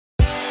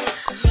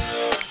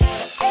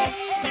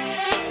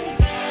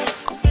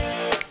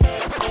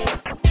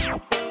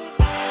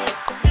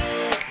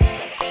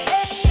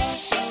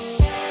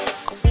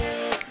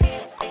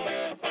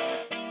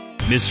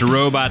Mr.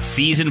 Robot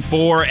Season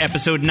 4,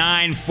 Episode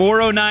 9,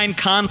 409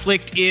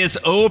 Conflict is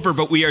over,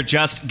 but we are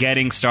just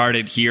getting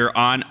started here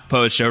on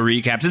Post Show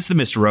Recaps. It's the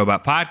Mr.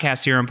 Robot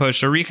podcast here on Post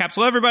Show Recaps.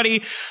 Hello,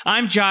 everybody.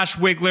 I'm Josh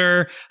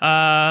Wigler.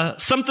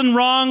 Something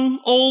wrong,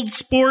 old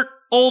sport,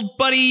 old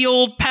buddy,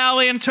 old pal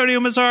Antonio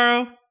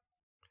Mazzaro?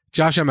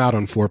 Josh, I'm out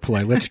on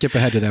foreplay. Let's skip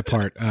ahead to that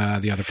part,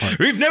 the other part.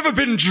 We've never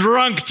been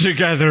drunk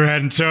together,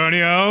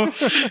 Antonio.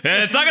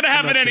 It's not going to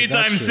happen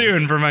anytime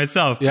soon for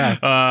myself.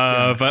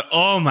 Yeah. But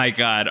oh my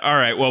God. All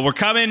right. Well, we're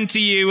coming to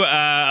you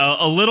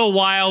a little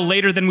while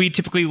later than we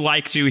typically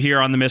like to here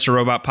on the Mr.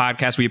 Robot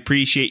podcast. We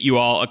appreciate you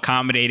all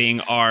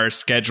accommodating our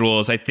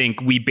schedules. I think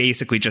we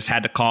basically just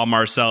had to calm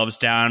ourselves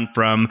down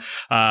from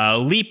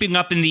leaping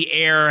up in the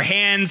air,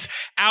 hands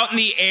out in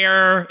the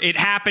air. It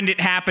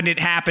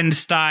happened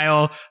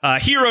style.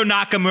 Hero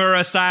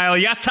Nakamura style.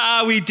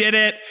 Yatta, we did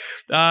it.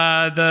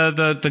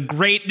 The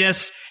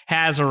greatness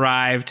has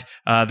arrived.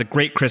 The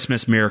great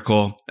Christmas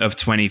miracle of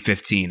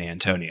 2015,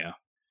 Antonio.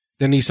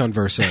 The Nissan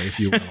Versa, if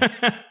you will.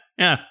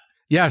 Yeah.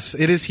 Yes,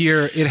 it is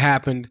here. It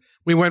happened.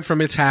 We went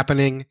from it's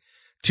happening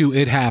to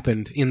it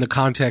happened in the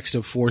context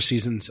of 4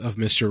 seasons of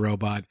Mr.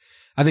 Robot.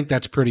 I think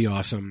that's pretty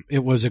awesome.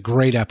 It was a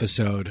great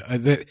episode.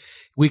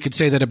 We could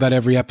say that about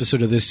every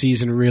episode of this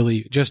season,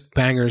 really. Just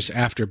bangers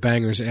after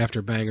bangers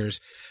after bangers.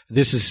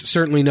 This is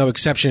certainly no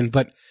exception,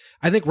 but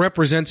I think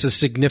represents a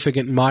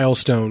significant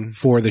milestone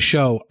for the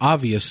show,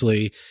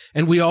 obviously.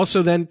 And we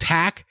also then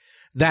tack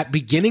that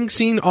beginning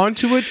scene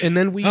onto it, and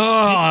then we take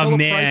Philip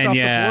Price off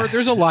the board.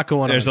 There's a lot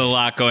going on. There's a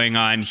lot going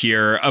on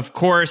here. Of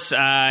course,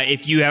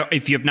 if you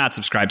have not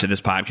subscribed to this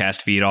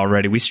podcast feed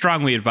already, we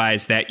strongly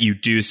advise that you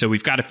do so.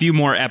 We've got a few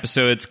more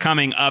episodes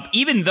coming up,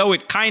 even though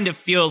it kind of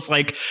feels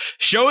like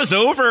show is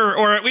over,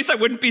 or at least I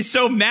wouldn't be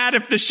so mad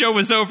if the show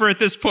was over at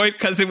this point,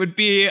 because it would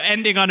be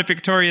ending on a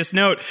victorious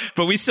note.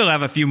 But we still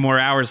have a few more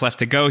hours left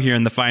to go here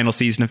in the final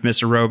season of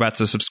Mr. Robot.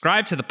 So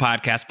subscribe to the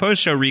podcast,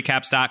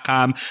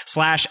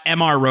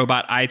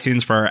 postshowrecaps.com/MRRobot.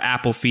 iTunes for our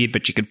Apple feed,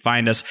 but you can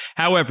find us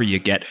however you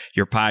get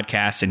your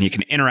podcasts, and you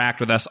can interact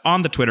with us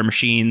on the Twitter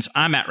machines.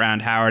 I'm at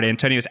Round Howard.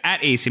 Antonio's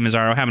at AC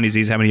Mazzaro. How many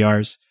Z's, how many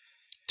R's?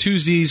 2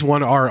 Z's,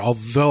 1 R,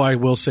 although I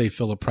will say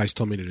Philip Price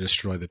told me to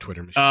destroy the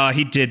Twitter machine.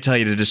 He did tell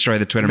you to destroy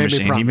the Twitter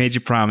machine. He made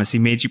you promise.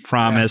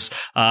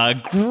 Yeah.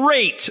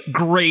 Great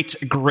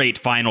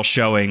final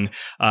showing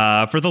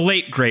for the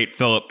late, great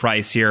Philip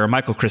Price here.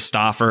 Michael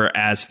Christopher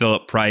as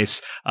Philip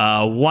Price.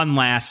 One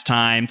last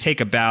time. Take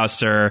a bow,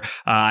 sir.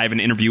 I have an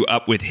interview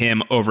up with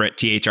him over at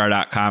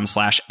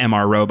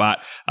thr.com/MRRobot.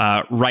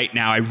 Right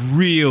now, I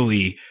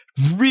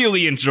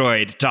really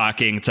enjoyed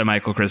talking to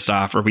Michael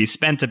Christopher. We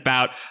spent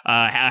about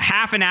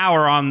half an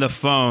hour on the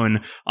phone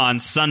on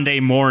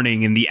Sunday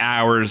morning in the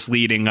hours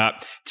leading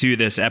up to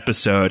this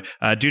episode.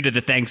 Due to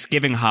the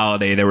Thanksgiving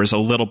holiday, there was a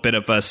little bit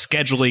of a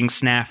scheduling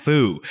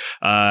snafu.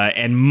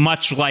 And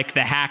much like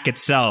the hack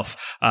itself,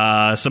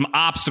 some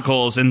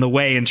obstacles in the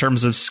way in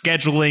terms of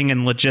scheduling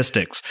and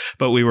logistics.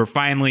 But we were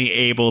finally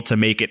able to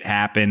make it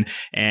happen.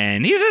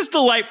 And he's as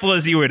delightful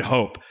as you would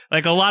hope.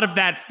 Like, a lot of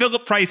that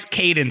Philip Price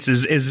cadence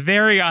is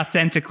very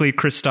authentically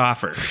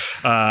Christopher.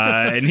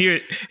 And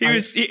he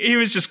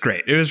was just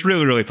great. It was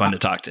really fun to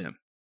talk to him.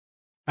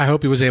 I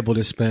hope he was able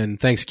to spend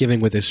Thanksgiving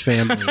with his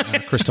family,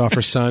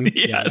 Christopher's son.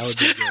 Yes.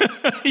 Yeah,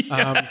 that would be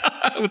good.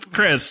 With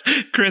Chris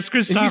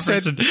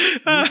Christopherson.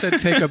 You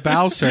said take a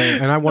bow, sir.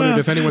 And I wondered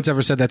if anyone's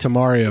ever said that to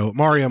Mario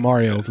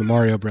of the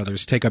Mario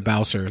brothers. Take a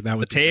bow, sir. That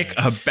would take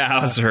a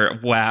bow, sir.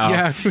 Wow.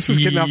 Yeah, this is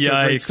getting off to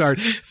a great start.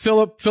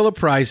 Philip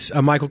Price,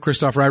 Michael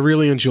Christopher, I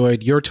really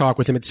enjoyed your talk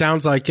with him. It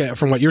sounds like,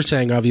 from what you're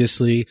saying,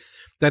 obviously,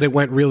 that it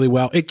went really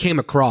well. It came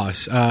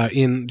across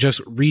in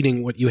just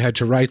reading what you had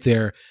to write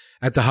there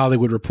at the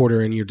Hollywood Reporter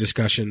in your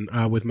discussion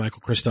with Michael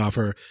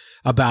Christopher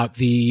about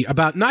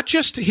not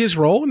just his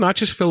role, not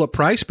just Philip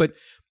Price, but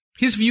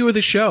his view of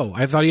the show.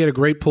 I thought he had a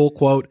great pull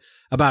quote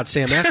about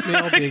Sam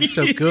Esmail being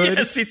so good.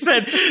 Yes, he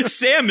said,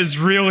 Sam is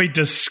really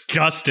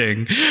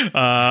disgusting.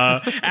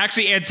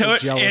 Actually,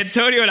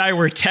 Antonio and I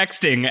were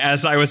texting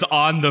as I was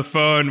on the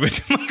phone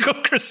with Michael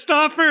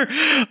Christopher,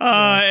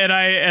 and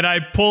I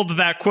pulled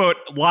that quote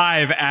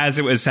live as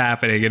it was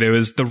happening, and it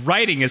was, the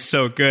writing is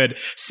so good.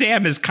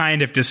 Sam is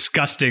kind of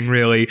disgusting,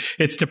 really.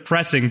 It's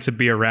depressing to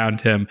be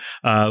around him.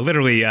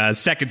 Literally,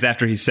 seconds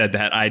after he said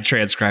that, I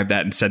transcribed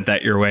that and sent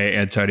that your way,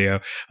 Antonio.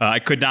 I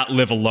could not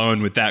live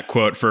alone with that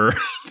quote for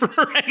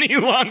any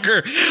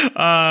longer.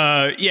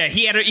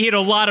 He had a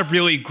lot of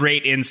really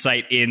great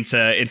insight into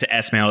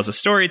Esmail as a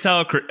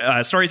storyteller.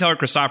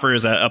 Christopher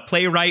is a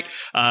playwright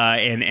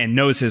and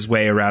knows his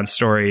way around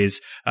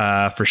stories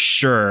for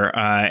sure,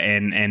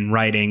 and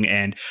writing,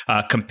 and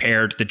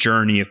compared the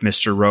journey of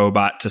Mr.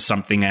 Robot to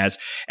something as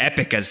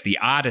epic as the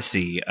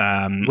Odyssey.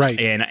 Right.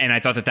 And I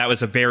thought that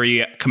was a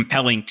very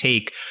compelling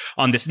take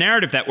on this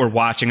narrative that we're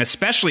watching,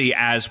 especially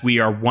as we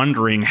are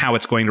wondering how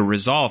it's going to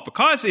resolve,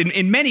 because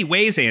in many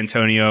ways,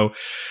 Antonio,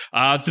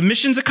 the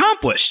mission's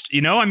accomplished.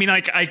 I mean,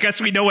 like, I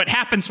guess we know what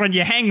happens when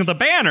you hang the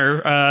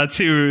banner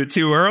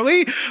too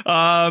early.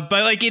 But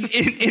like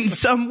in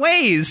some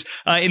ways,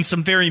 in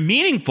some very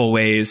meaningful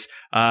ways,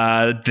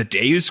 the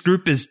Deus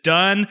group is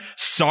done.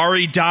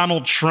 Sorry,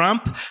 Donald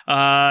Trump.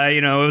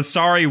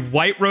 Sorry,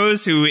 White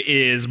Rose, who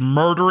is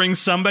murdering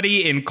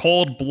somebody in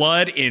cold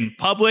blood in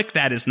public.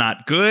 That is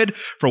not good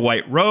for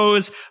White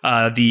Rose.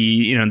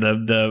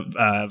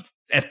 The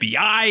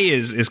FBI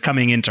is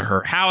coming into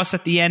her house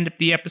at the end of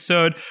the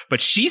episode,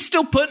 but she's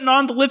still putting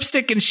on the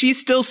lipstick and she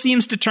still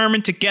seems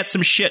determined to get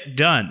some shit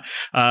done.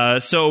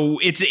 So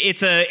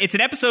it's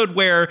an episode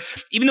where,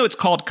 even though it's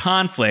called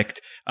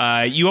Conflict,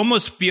 you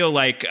almost feel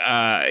like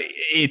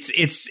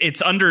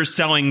it's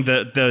underselling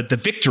the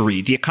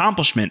victory, the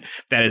accomplishment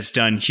that is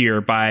done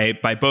here by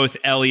both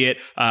Elliot,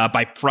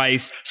 by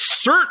Price,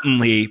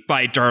 certainly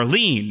by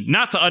Darlene.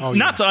 Not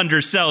to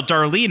undersell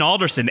Darlene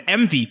Alderson,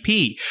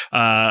 MVP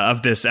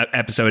of this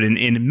episode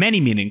in many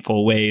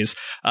meaningful ways.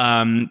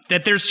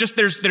 That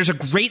there's a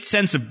great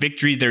sense of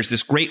victory. There's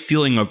this great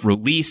feeling of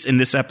release in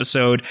this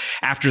episode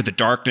after the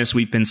darkness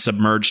we've been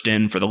submerged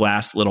in for the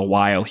last little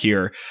while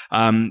here.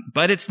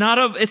 But it's not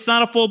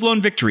a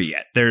full-blown victory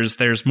yet.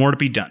 There's more to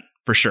be done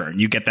for sure, and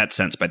you get that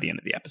sense by the end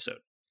of the episode.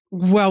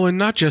 Well, and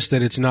not just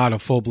that it's not a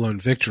full-blown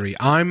victory.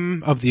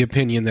 I'm of the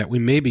opinion that we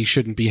maybe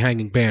shouldn't be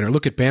hanging Banner.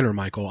 Look at Banner,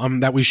 Michael.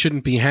 That we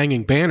shouldn't be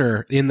hanging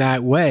Banner in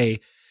that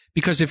way,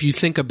 because if you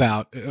think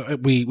about,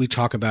 we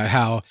talk about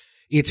how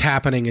it's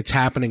happening,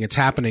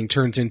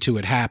 turns into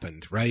it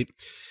happened, right?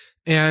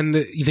 And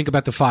you think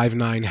about the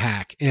 5/9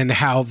 hack and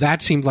how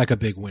that seemed like a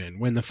big win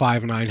when the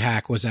 5/9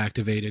 hack was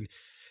activated.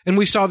 And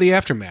we saw the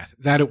aftermath,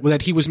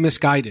 that he was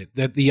misguided,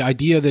 that the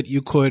idea that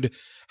you could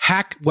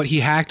hack what he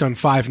hacked on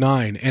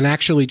 5/9 and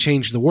actually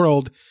change the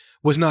world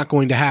was not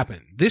going to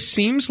happen. This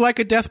seems like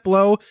a death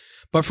blow,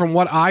 but from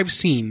what I've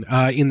seen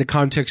in the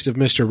context of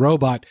Mr.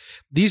 Robot,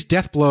 these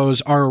death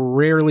blows are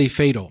rarely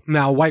fatal.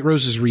 Now, White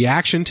Rose's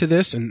reaction to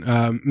this and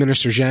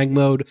Minister Zhang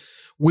mode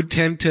would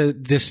tend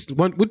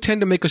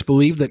to make us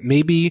believe that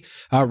maybe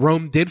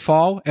Rome did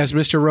fall, as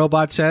Mr.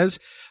 Robot says.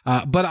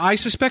 But I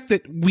suspect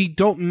that we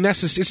don't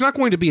necessarily, it's not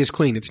going to be as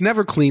clean. It's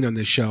never clean on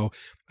this show.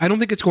 I don't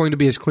think it's going to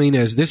be as clean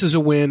as this is a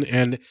win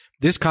and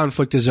this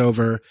conflict is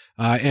over,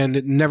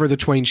 and never the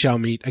twain shall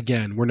meet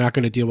again. We're not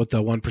going to deal with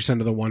the 1%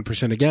 of the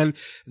 1% again.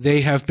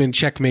 They have been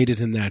checkmated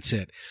and that's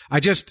it. I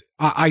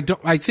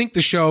think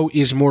the show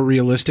is more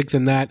realistic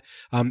than that.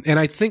 And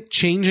I think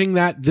changing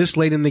that this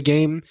late in the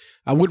game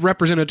would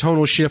represent a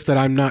tonal shift that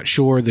I'm not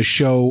sure the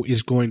show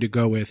is going to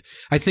go with.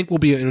 I think we'll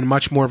be in a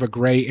much more of a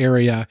gray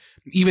area,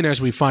 even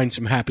as we find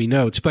some happy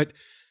notes. But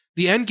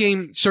the end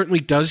game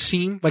certainly does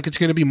seem like it's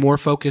going to be more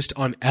focused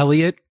on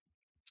Elliot.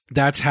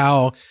 That's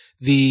how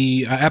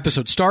the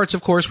episode starts,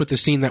 of course, with the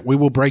scene that we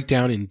will break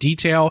down in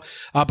detail.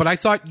 But I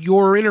thought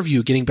your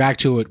interview, getting back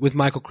to it with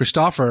Michael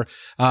Christopher,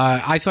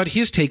 I thought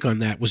his take on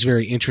that was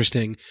very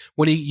interesting.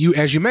 When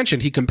as you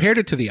mentioned, he compared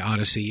it to the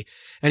Odyssey,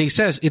 and he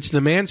says it's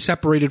the man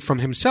separated from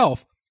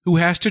himself who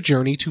has to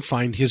journey to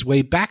find his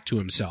way back to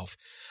himself.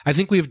 I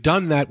think we've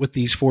done that with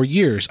these 4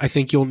 years. I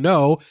think you'll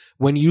know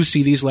when you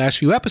see these last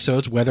few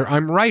episodes whether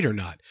I'm right or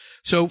not.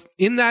 So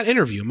in that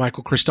interview,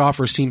 Michael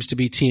Christopher seems to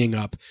be teeing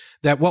up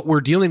that what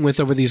we're dealing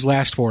with over these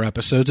last 4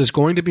 episodes is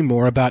going to be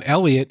more about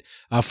Elliot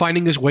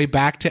finding his way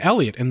back to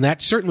Elliot. And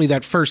that certainly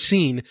that first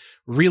scene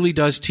really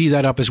does tee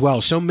that up as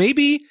well. So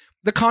maybe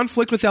the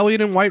conflict with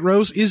Elliot and White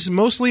Rose is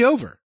mostly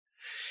over.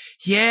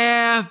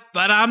 Yeah,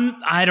 but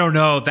I don't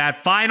know.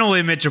 That final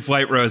image of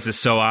White Rose is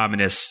so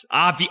ominous.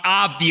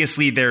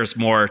 Obviously there's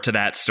more to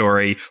that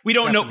story. We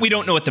don't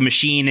know what the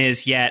machine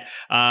is yet.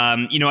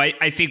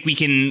 I think we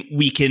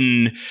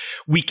can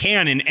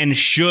and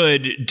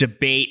should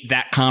debate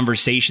that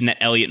conversation that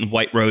Elliot and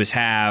White Rose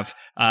have,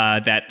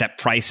 that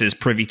Price is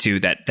privy to,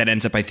 that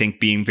ends up, I think,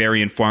 being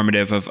very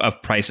informative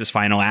of Price's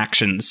final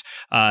actions.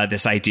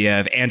 This idea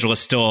of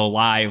Angela's still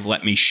alive.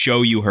 Let me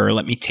show you her.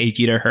 Let me take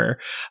you to her.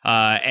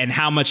 And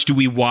how much do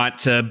we want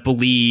to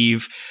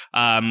believe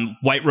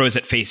White Rose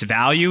at face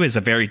value is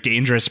a very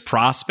dangerous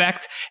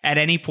prospect at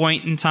any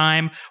point in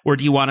time? Or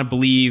do you want to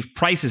believe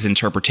Price's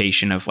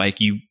interpretation of, like,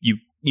 you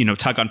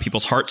tug on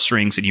people's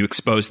heartstrings and you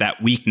expose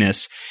that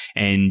weakness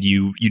and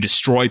you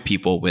destroy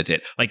people with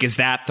it? Like, is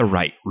that the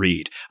right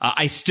read?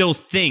 I still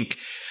think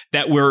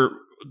that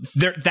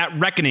that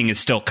reckoning is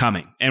still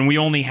coming, and we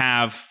only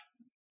have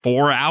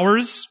 4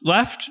 hours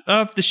left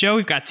of the show.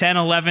 We've got 10,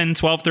 11,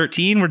 12,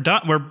 13. We're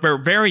done.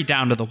 We're very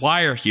down to the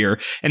wire here.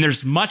 And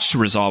there's much to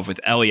resolve with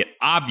Elliot,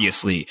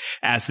 obviously,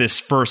 as this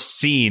first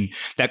scene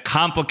that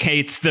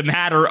complicates the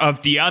matter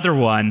of the other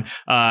one,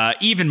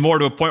 even more,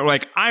 to a point where,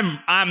 like, I'm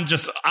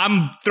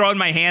throwing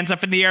my hands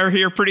up in the air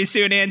here pretty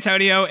soon,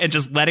 Antonio, and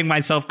just letting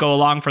myself go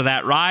along for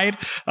that ride.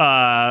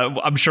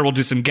 I'm sure we'll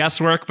do some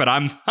guesswork, but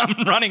I'm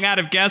running out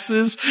of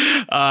guesses.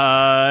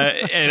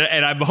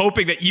 And I'm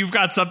hoping that you've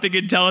got something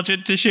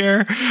intelligent to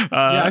share.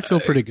 Yeah, I feel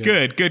pretty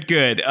good.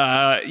 Good.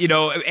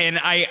 And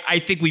I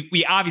think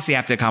we obviously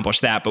have to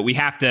accomplish that, but we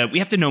have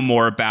to know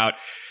more about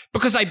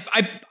Because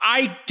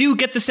I do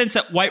get the sense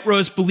that White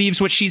Rose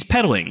believes what she's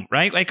peddling,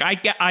 right? Like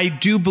I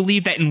do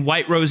believe that in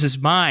White Rose's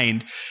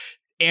mind,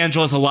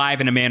 Angela's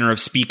alive in a manner of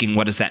speaking.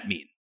 What does that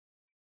mean?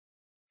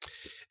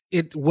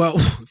 Well,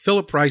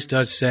 Philip Price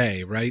does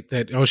say, right,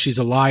 that, she's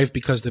alive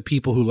because the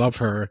people who love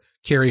her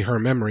carry her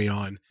memory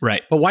on.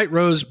 Right. But White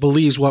Rose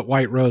believes what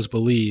White Rose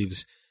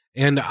believes.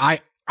 And I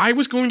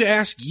was going to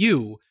ask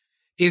you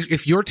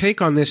if your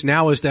take on this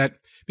now is that,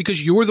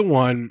 because you're the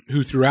one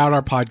who throughout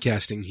our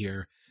podcasting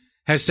here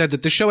has said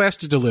that the show has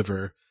to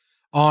deliver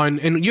on,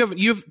 and you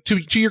have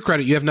to your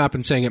credit, you have not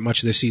been saying it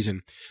much this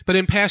season, but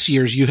in past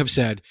years you have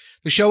said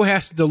the show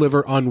has to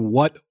deliver on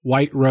what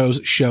White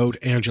Rose showed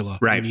Angela.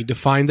 Right. We need to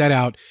find that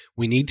out.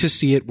 We need to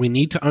see it. We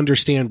need to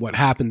understand what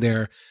happened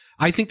there.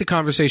 I think the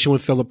conversation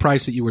with Philip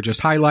Price that you were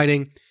just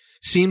highlighting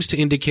seems to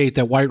indicate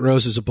that White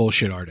Rose is a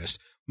bullshit artist.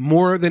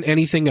 More than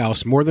anything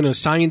else, more than a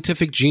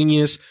scientific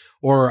genius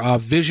or a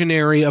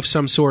visionary of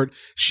some sort,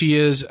 she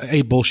is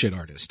a bullshit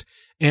artist.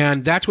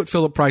 And that's what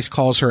Philip Price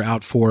calls her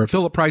out for.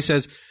 Philip Price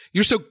says,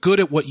 "You're so good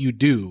at what you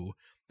do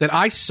that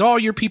I saw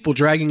your people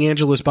dragging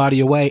Angela's body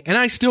away and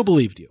I still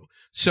believed you.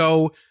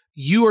 So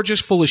you are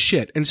just full of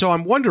shit." And so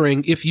I'm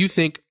wondering if you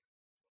think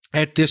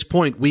at this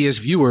point we as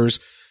viewers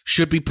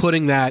should be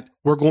putting that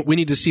we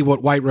need to see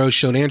what White Rose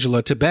showed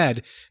Angela to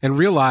bed and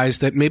realize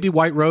that maybe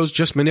White Rose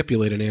just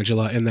manipulated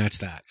Angela and that's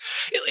that.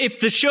 If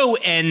the show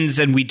ends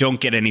and we don't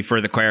get any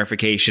further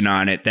clarification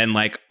on it, then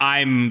like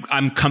I'm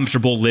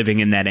comfortable living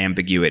in that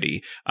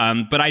ambiguity.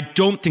 But I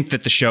don't think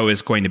that the show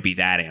is going to be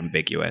that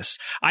ambiguous.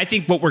 I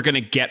think what we're going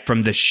to get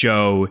from the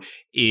show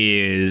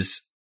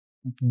is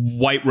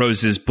White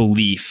Rose's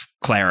belief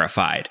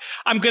clarified.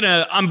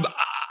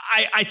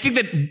 I think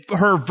that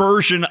her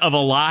version of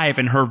alive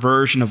and her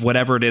version of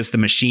whatever it is the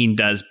machine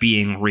does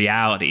being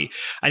reality,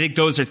 I think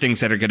those are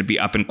things that are going to be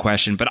up in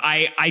question. But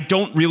I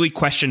don't really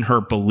question her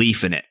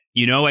belief in it.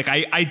 You know, like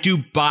I do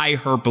buy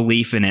her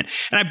belief in it.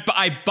 And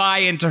I buy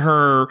into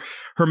her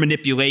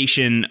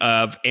manipulation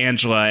of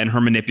Angela and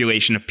her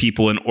manipulation of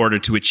people in order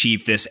to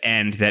achieve this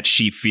end that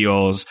she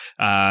feels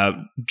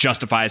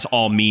justifies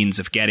all means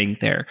of getting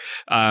there.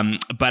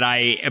 But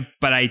I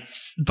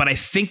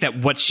think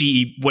that what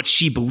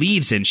she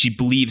believes in, she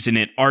believes in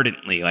it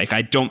ardently. Like,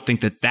 I don't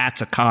think that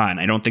that's a con.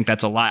 I don't think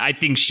that's a lie. I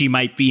think she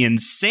might be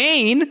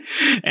insane,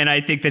 and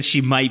I think that she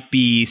might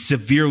be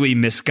severely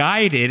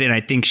misguided, and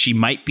I think she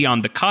might be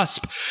on the cusp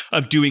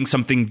of doing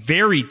something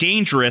very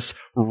dangerous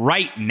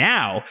right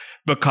now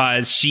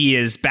because she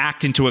is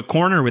backed into a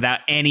corner without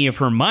any of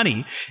her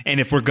money. And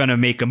if we're going to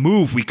make a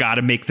move, we got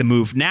to make the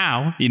move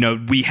now. You know,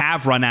 we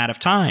have run out of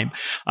time.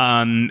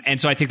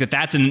 And so I think that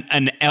that's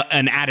an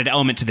added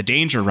element to the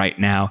danger right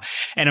now.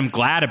 And I'm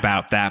glad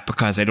about that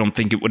because I don't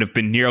think it would have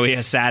been nearly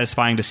as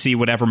satisfying to see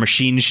whatever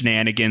machine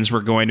shenanigans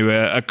were going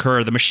to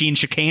occur, the machine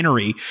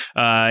chicanery,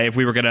 if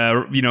we were going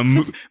to, you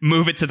know,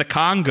 move it to the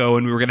Congo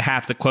and we were going to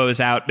have to close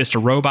out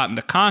Mr. Robot in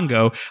the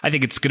Congo. I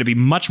think it's going to be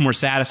much more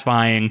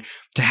satisfying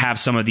to have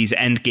some of these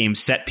endgame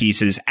set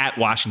pieces at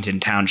Washington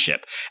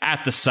Township,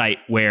 at the site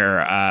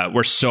where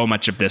so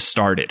much of this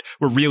started,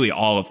 where really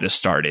all of this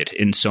started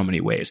in so many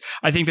ways.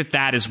 I think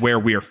that is where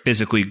we are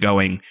physically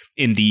going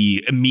in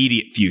the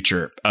immediate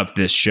future of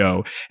this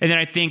show. And then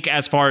I think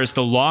as far as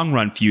the long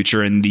run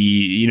future and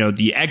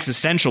the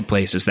existential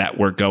places that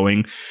we're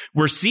going,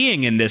 we're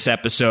seeing in this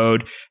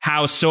episode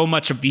how so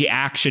much of the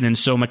action and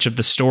so much of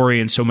the story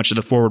and so much of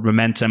the forward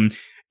momentum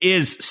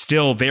is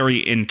still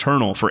very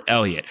internal for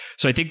Elliot.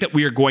 So I think that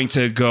we are going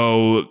to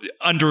go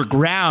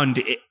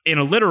underground in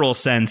a literal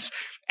sense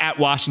at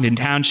Washington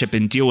Township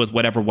and deal with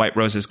whatever White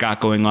Rose has got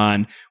going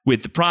on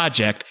with the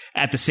project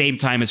at the same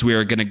time as we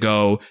are going to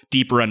go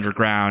deeper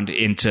underground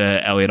into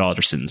Elliot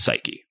Alderson's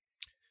psyche.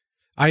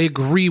 I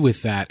agree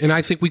with that. And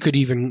I think we could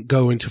even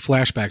go into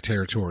flashback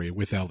territory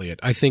with Elliot.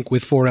 I think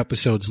with 4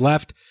 episodes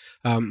left,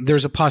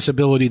 there's a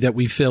possibility that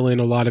we fill in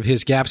a lot of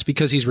his gaps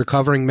because he's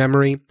recovering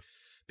memory,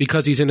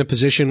 because he's in a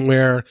position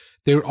where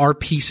there are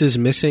pieces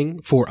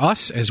missing for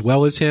us as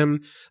well as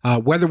him.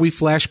 Whether we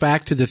flash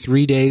back to the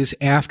 3 days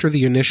after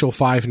the initial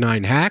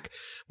 5/9 hack,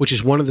 which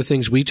is one of the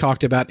things we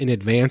talked about in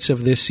advance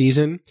of this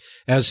season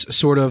as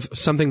sort of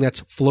something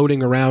that's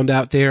floating around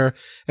out there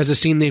as a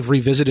scene they've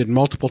revisited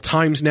multiple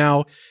times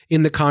now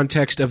in the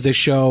context of this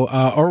show,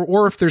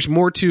 or if there's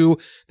more to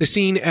the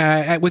scene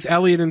with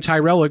Elliot and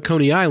Tyrell at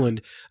Coney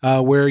Island,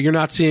 where you're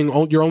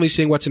only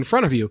seeing what's in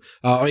front of you,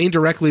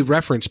 indirectly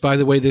referenced, by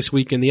the way, this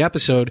week in the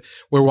episode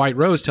where White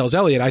Rose tells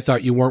Elliot, "I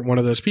thought you weren't one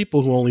of those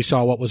people who only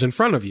saw what was in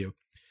front of you."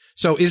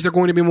 So is there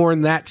going to be more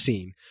in that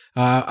scene?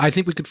 I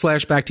think we could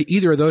flash back to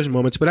either of those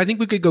moments, but I think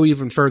we could go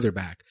even further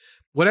back.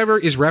 Whatever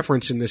is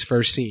referenced in this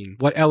first scene,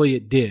 what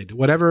Elliot did,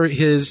 whatever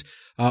his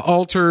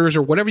alters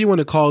or whatever you want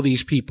to call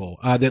these people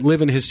that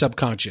live in his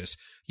subconscious,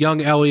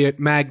 young Elliot,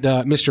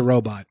 Magda, Mr.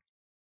 Robot,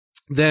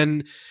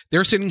 then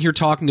they're sitting here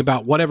talking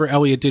about whatever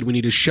Elliot did. We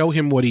need to show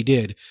him what he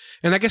did.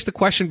 And I guess the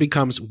question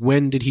becomes,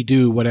 when did he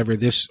do whatever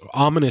this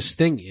ominous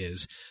thing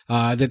is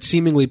that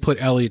seemingly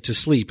put Elliot to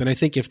sleep? And I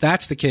think if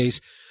that's the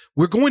case,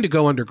 we're going to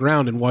go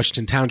underground in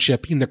Washington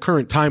Township in the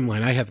current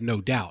timeline, I have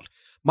no doubt.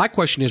 My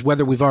question is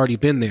whether we've already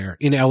been there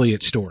in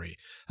Elliot's story.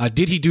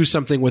 Did he do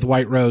something with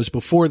White Rose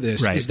before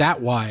this? Right. Is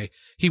that why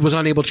he was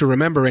unable to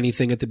remember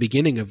anything at the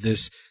beginning of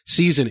this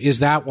season? Is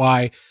that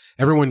why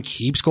everyone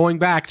keeps going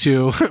back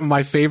to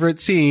my favorite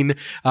scene,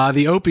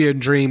 the opium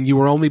dream, you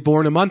were only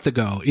born a month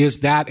ago? Is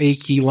that a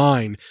key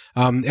line,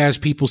 as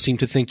people seem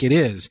to think it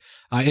is?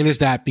 And is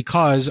that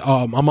because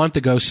a month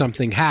ago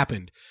something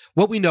happened?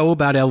 What we know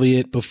about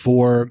Elliot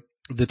before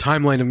the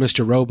timeline of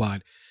Mr.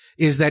 Robot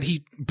is that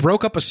he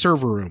broke up a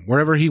server room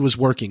wherever he was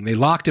working. They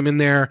locked him in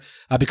there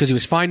because he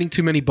was finding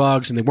too many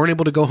bugs and they weren't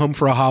able to go home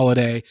for a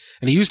holiday.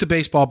 And he used a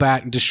baseball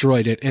bat and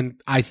destroyed it.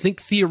 And I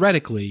think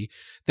theoretically,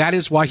 that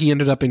is why he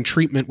ended up in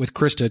treatment with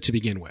Krista to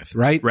begin with,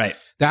 right? Right.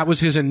 That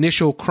was his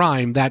initial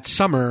crime that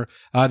summer,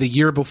 the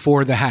year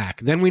before the hack.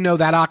 Then we know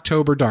that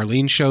October,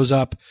 Darlene shows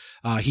up.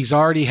 He's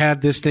already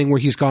had this thing where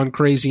he's gone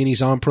crazy and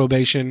he's on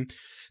probation.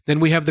 Then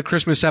we have the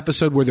Christmas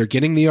episode where they're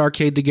getting the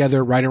arcade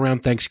together right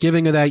around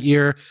Thanksgiving of that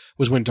year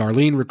was when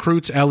Darlene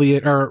recruits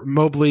Elliot or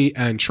Mobley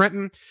and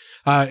Trenton.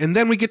 And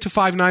then we get to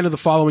 5/9 of the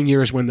following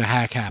year is when the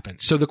hack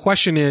happens. So the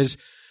question is,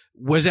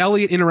 was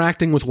Elliot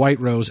interacting with White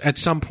Rose at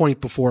some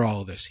point before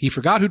all of this? He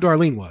forgot who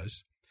Darlene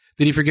was.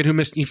 Did he forget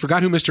he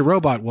forgot who Mr.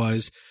 Robot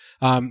was?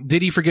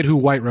 Did he forget who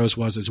White Rose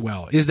was as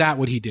well? Is that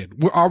what he did?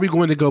 Are we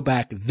going to go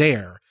back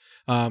there?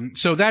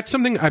 So that's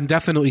something I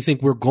definitely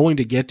think we're going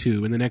to get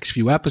to in the next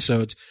few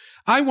episodes.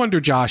 I wonder,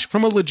 Josh,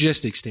 from a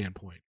logistics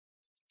standpoint,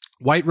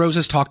 White Rose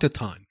has talked a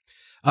ton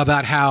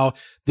about how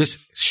this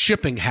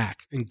shipping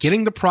hack and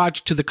getting the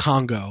project to the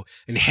Congo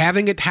and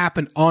having it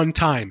happen on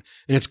time,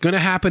 and it's going to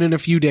happen in a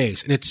few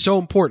days, and it's so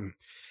important.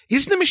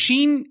 Is the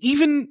machine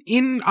even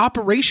in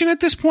operation at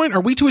this point?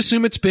 Are we to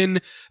assume it's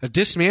been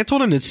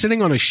dismantled and it's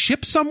sitting on a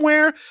ship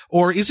somewhere?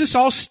 Or is this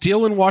all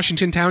still in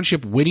Washington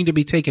Township waiting to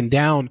be taken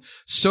down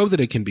so that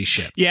it can be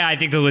shipped? Yeah, I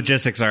think the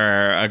logistics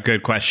are a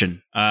good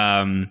question.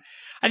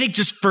 I think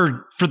just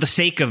for the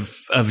sake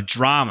of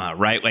drama,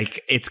 right? Like,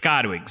 it's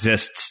got to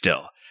exist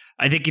still.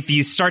 I think if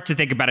you start to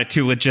think about it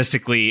too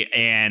logistically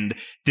and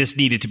this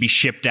needed to be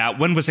shipped out,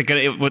 when was it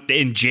going to,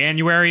 in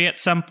January at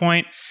some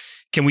point?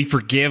 Can we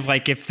forgive,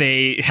 like, if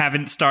they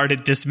haven't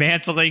started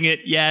dismantling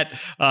it yet,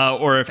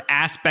 or if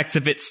aspects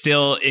of it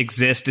still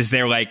exist? Is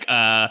there like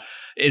a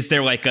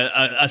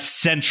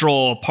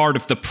central part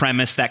of the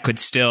premise that could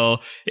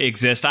still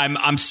exist?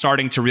 I'm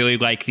starting to really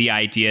like the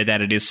idea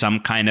that it is some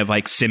kind of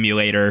like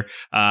simulator,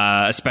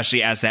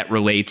 especially as that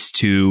relates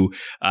to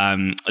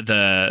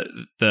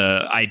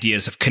the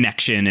ideas of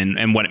connection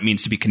and what it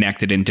means to be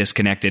connected and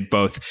disconnected,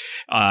 both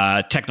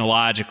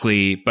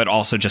technologically but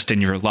also just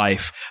in your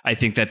life. I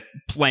think that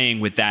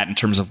playing with that in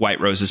terms of White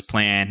Rose's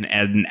plan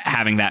and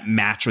having that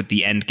match with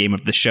the end game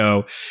of the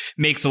show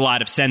makes a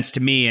lot of sense to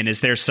me. And is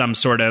there some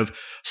sort of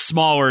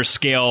smaller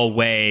scale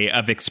way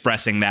of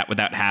expressing that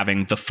without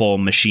having the full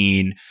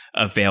machine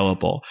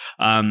available?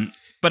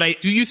 But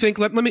do you think,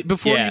 let me,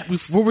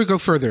 before we go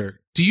further,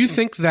 do you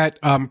think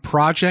that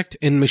project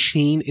and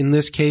machine in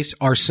this case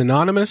are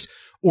synonymous?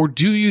 Or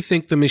do you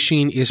think the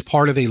machine is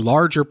part of a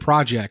larger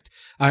project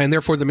and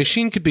therefore the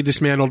machine could be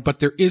dismantled, but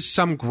there is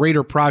some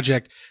greater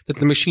project that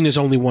the machine is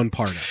only one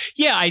part of?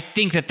 Yeah, I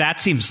think that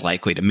seems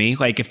likely to me.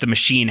 Like, if the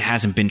machine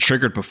hasn't been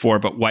triggered before,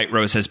 but White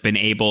Rose has been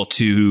able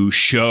to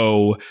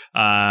show,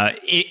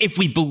 if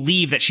we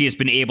believe that she has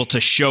been able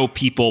to show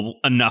people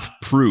enough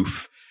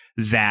proof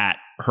that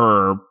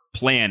her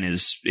plan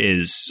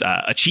is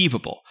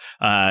achievable,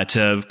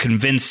 to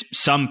convince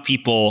some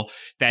people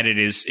that it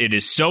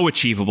is so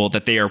achievable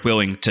that they are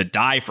willing to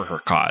die for her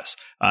cause.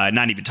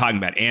 Not even talking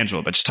about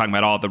Angela, but just talking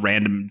about all the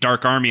random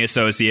Dark Army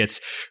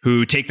associates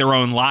who take their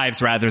own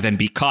lives rather than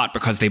be caught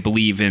because they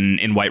believe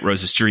in White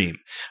Rose's dream.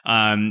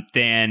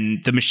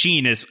 Then the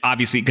machine is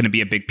obviously going to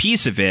be a big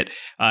piece of it,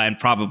 and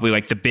probably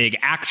like the big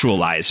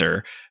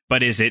actualizer.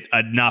 But is it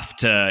enough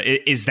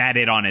is that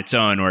it on its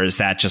own, or is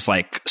that just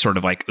like sort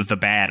of like the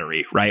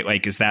battery, right?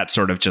 Like, is that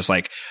sort of just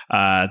like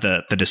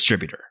the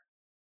distributor?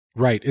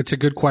 Right. It's a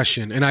good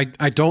question. And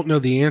I don't know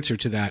the answer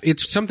to that.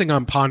 It's something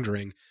I'm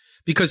pondering,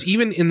 because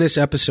even in this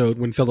episode,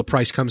 when Philip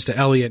Price comes to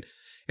Elliot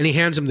and he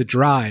hands him the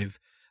drive,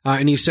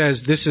 and he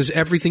says, "This is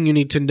everything you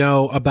need to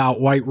know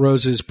about White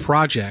Rose's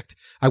project.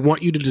 I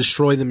want you to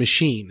destroy the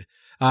machine."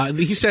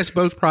 He says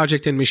both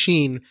project and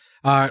machine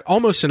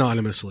almost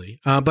synonymously,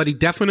 but he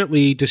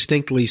definitely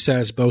distinctly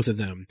says both of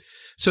them.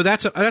 So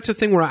that's a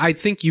thing where I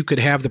think you could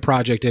have the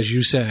project, as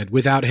you said,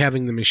 without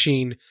having the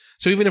machine.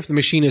 So even if the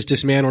machine is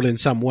dismantled in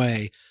some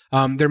way,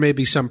 there may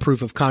be some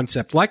proof of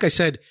concept. Like I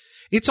said,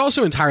 it's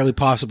also entirely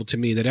possible to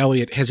me that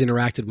Elliot has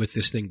interacted with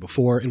this thing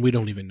before and we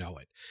don't even know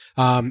it.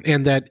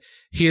 And that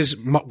his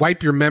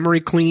wipe your memory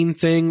clean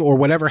thing or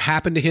whatever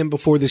happened to him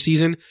before the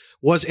season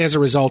was as a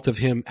result of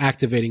him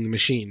activating the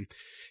machine.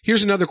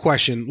 Here's another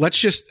question. Let's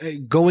just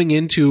going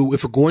into,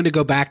 if we're going to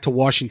go back to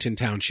Washington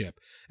Township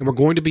and we're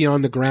going to be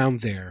on the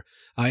ground there,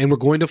 and we're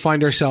going to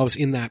find ourselves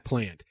in that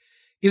plant,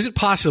 is it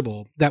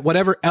possible that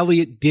whatever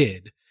Elliot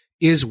did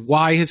is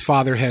why his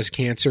father has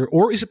cancer?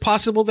 Or is it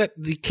possible that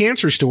the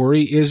cancer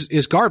story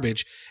is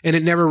garbage and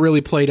it never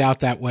really played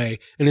out that way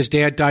and his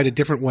dad died a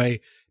different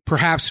way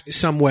perhaps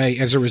some way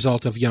as a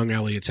result of young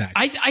Elliot's act.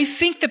 I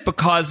think that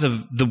because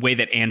of the way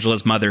that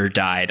Angela's mother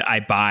died, I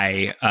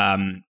buy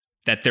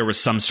that there was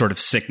some sort of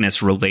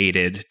sickness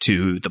related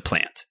to the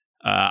plant.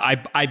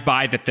 I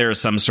buy that there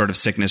is some sort of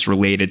sickness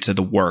related to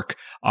the work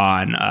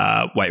on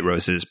White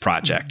Rose's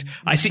project.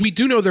 We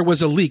do know there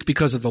was a leak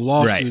because of the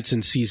lawsuits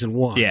in season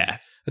 1. Yeah.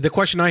 The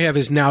question I have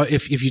is now,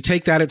 if you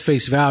take that at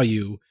face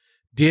value,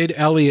 did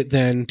Elliot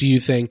then, do you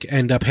think,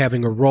 end up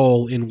having a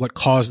role in what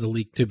caused the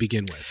leak to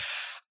begin with?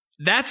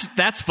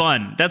 That's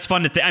fun. That's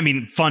fun to think. I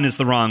mean, fun is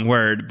the wrong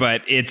word,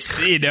 but it's,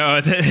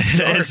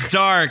 it's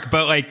dark,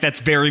 but like that's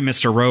very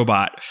Mr.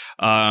 Robot.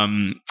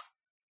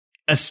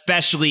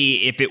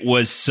 Especially if it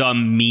was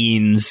some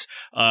means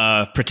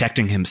of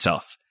protecting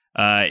himself.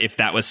 If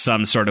that was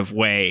some sort of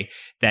way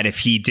that if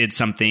he did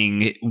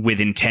something with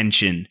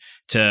intention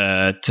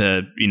to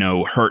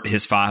hurt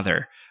his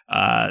father,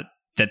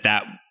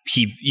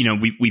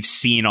 we've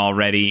seen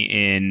already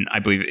in, I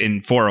believe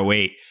in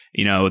 408,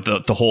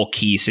 the whole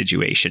key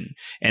situation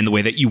and the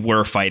way that you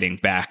were fighting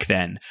back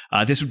then.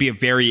 This would be a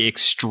very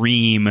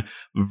extreme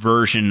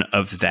version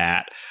of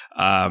that.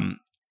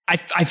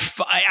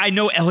 I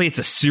know Elliot's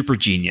a super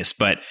genius,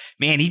 but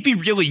man, he'd be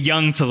really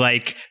young to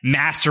like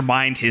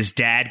mastermind his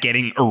dad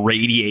getting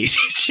irradiated.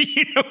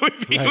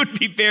 It would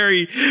be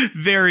very,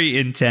 very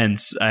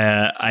intense.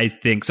 I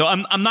think so.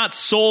 I'm not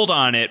sold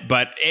on it,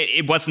 but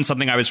it wasn't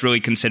something I was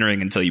really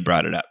considering until you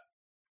brought it up.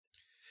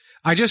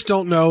 I just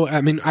don't know.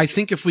 I mean, I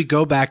think if we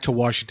go back to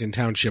Washington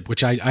Township,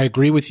 which I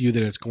agree with you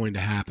that it's going to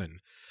happen,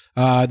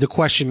 the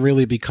question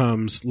really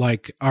becomes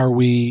like, are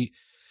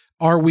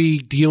we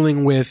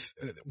dealing with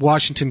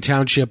Washington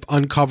Township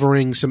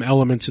uncovering some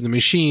elements of the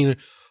machine,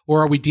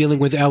 or are we dealing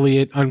with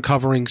Elliot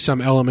uncovering some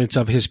elements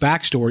of his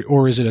backstory,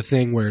 or is it a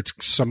thing where it's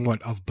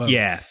somewhat of both?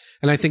 Yeah.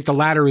 And I think the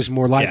latter is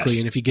more likely. Yes.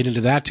 And if you get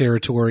into that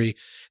territory,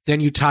 then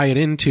you tie it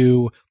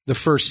into the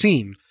first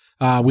scene.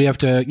 We have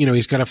to,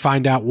 he's got to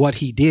find out what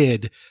he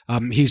did.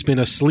 He's been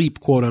asleep,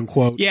 quote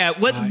unquote. Yeah.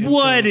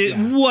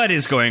 What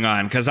is going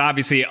on? Because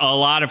obviously a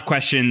lot of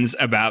questions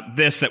about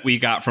this that we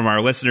got from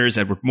our listeners.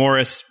 Edward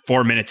Morris,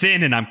 4 minutes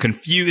in, and I'm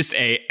confused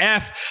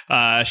AF.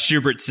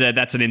 Schubert said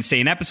that's an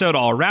insane episode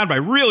all around, but I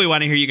really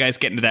want to hear you guys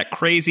get into that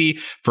crazy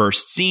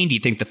first scene. Do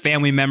you think the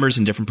family members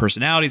and different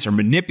personalities are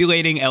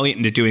manipulating Elliot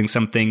into doing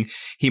something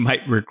he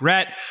might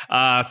regret?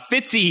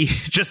 Fitzy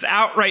just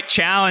outright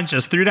challenged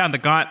us, threw down the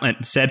gauntlet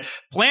and said,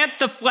 plant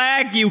the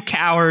flag, you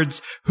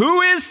cowards. Who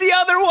is the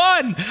other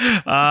one?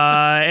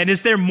 And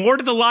is there more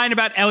to the line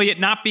about Elliot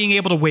not being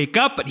able to wake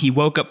up, but he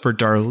woke up for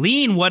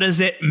Darlene? What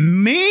does it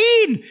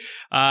mean?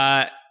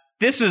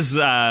 This is,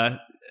 to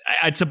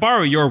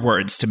borrow your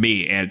words to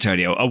me,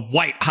 Antonio, a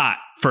white hot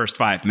first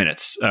 5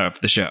 minutes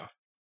of the show.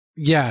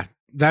 Yeah.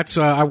 That's,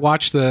 I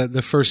watched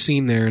the first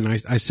scene there and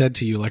I said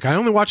to you, like, I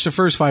only watched the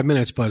first 5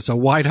 minutes, but it's a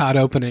white hot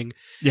opening.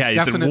 Yeah,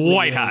 you said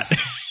white hot.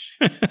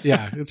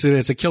 Yeah,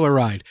 it's a killer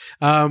ride.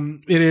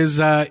 It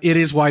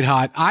is white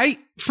hot.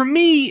 For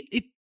me,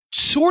 it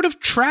sort of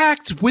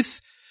tracked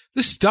with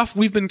the stuff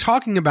we've been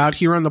talking about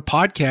here on the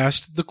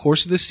podcast the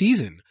course of the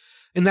season.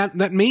 And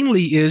that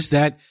mainly is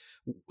that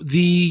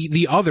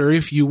the other,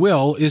 if you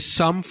will, is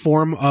some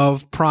form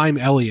of prime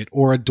Elliot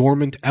or a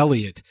dormant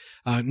Elliot.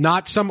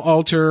 Not some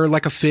alter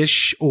like a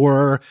fish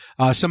or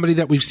somebody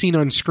that we've seen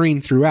on screen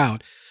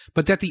throughout,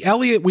 but that the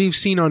Elliot we've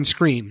seen on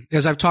screen,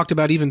 as I've talked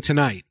about even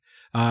tonight,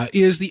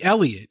 is the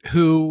Elliot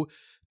who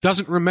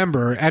doesn't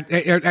remember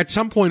at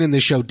some point in the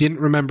show, didn't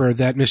remember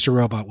that Mr.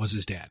 Robot was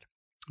his dad,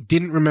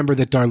 didn't remember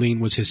that Darlene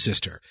was his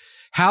sister.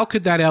 How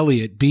could that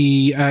Elliot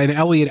be an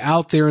Elliot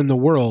out there in the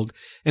world?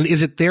 And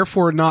is it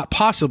therefore not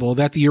possible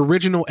that the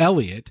original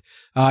Elliot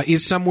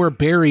is somewhere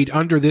buried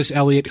under this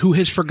Elliot who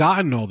has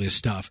forgotten all this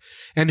stuff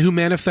and who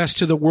manifests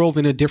to the world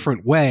in a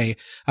different way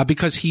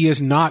because he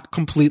is not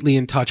completely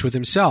in touch with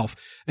himself?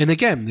 And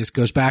again, this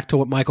goes back to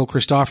what Michael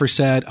Christopher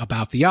said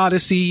about the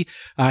Odyssey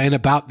and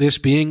about this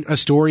being a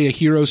story, a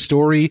hero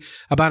story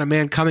about a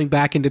man coming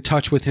back into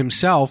touch with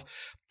himself.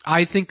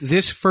 I think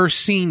this first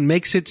scene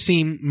makes it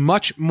seem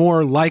much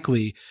more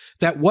likely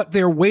that what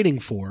they're waiting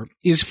for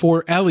is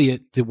for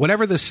Elliot,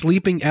 whatever the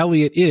sleeping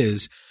Elliot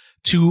is,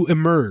 to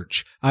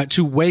emerge,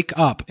 to wake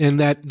up, and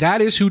that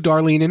is who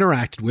Darlene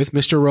interacted with.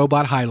 Mr.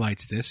 Robot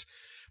highlights this.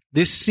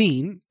 This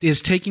scene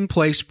is taking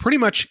place pretty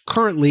much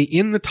currently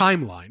in the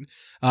timeline,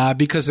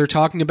 because they're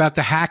talking about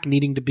the hack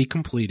needing to be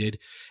completed,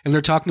 and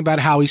they're talking about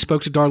how he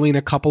spoke to Darlene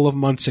a couple of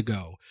months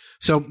ago.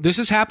 So this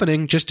is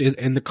happening just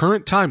in the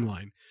current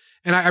timeline.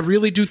 And I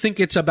really do think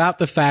it's about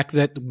the fact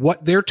that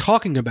what they're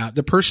talking about,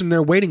 the person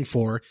they're waiting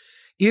for,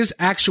 is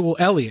actual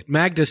Elliot.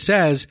 Magda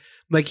says,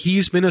 like,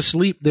 he's been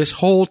asleep this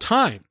whole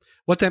time.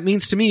 What that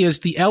means to me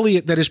is the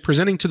Elliot that is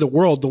presenting to the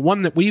world, the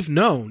one that we've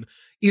known,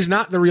 is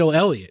not the real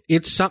Elliot.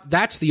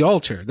 That's the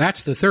alter.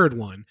 That's the third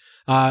one.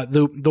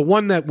 The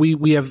one that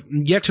we have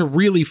yet to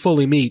really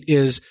fully meet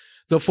is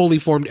the fully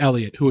formed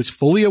Elliot, who is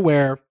fully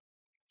aware,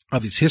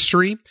 of his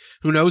history,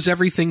 who knows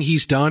everything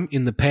he's done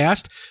in the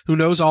past, who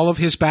knows all of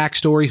his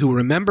backstory, who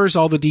remembers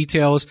all the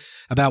details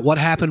about what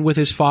happened with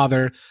his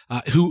father,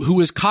 who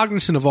is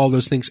cognizant of all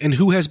those things, and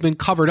who has been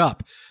covered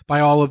up by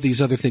all of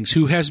these other things,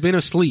 who has been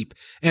asleep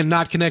and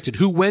not connected,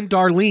 who, when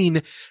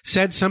Darlene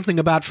said something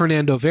about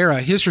Fernando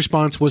Vera, his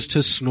response was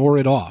to snore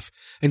it off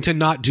and to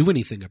not do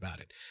anything about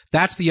it.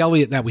 That's the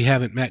Elliot that we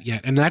haven't met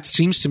yet. And that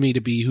seems to me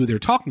to be who they're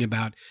talking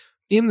about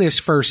in this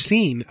first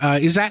scene.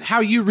 Is that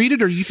how you read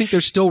it, or you think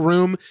there's still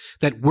room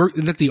that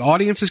the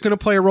audience is going to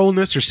play a role in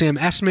this, or Sam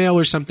Esmail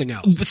or something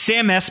else?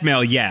 Sam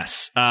Esmail,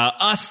 yes.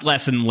 Us,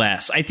 less and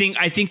less. I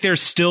think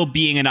there's still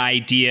being an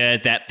idea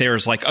that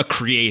there's like a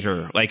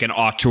creator, like an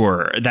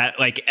auteur, that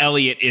like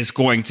Elliot is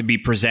going to be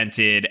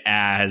presented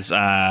as,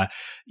 in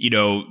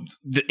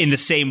the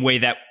same way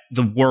that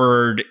the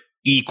word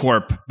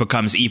E-Corp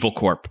becomes Evil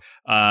Corp,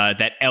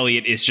 that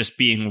Elliot is just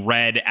being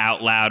read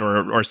out loud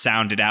or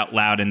sounded out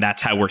loud, and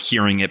that's how we're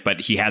hearing it,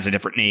 but he has a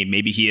different name.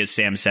 Maybe he is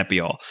Sam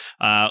Seppiol.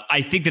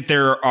 I think that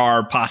there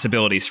are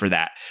possibilities for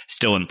that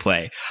still in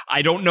play.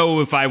 I don't know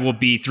if I will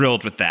be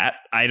thrilled with that.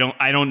 I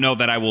don't know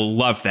that I will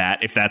love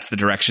that if that's the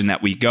direction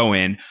that we go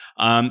in.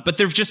 But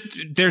there's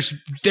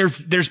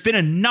been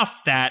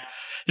enough that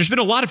there's been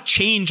a lot of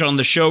change on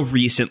the show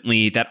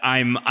recently that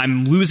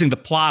I'm losing the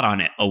plot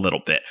on it a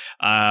little bit,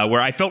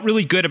 where I felt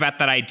really good about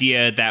that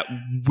idea that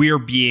we're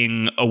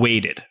being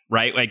awaited,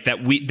 right? Like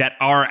that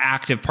our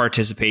active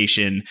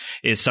participation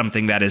is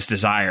something that is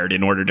desired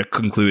in order to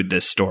conclude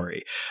this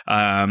story.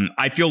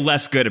 I feel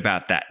less good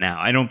about that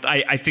now.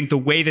 I think the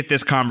way that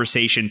this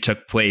conversation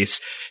took place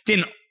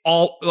didn't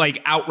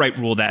outright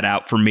rule that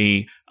out for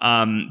me.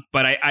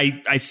 But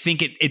I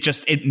think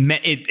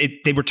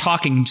they were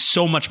talking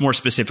so much more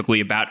specifically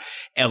about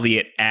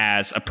Elliot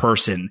as a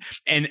person.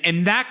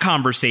 And that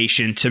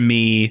conversation to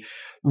me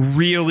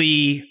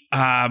really,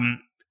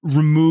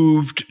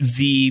 removed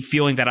the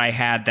feeling that I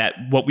had that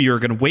what we were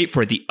going to wait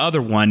for, the other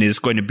one, is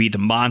going to be the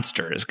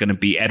monster, is going to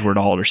be Edward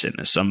Alderson,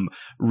 is some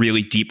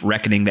really deep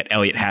reckoning that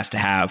Elliot has to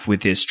have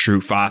with his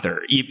true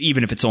father,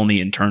 even if it's only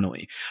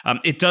internally.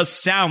 It does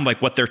sound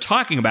like what they're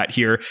talking about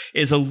here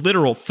is a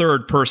literal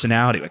third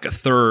personality, like a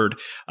third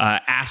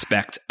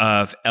aspect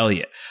of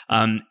Elliot.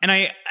 And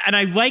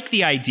I like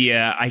the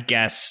idea, I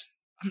guess.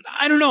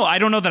 I don't know. I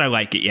don't know that I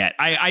like it yet.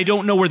 I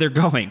don't know where they're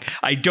going.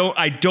 I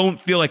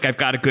don't feel like I've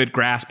got a good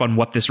grasp on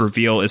what this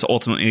reveal is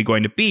ultimately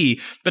going to be.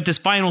 But this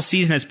final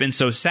season has been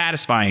so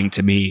satisfying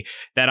to me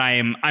that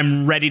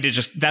I'm ready to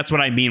just, that's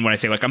what I mean when I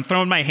say, like, I'm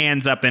throwing my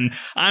hands up and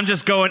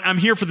I'm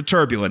here for the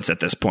turbulence at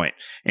this point,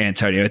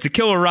 Antonio. It's a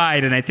killer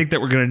ride, and I think that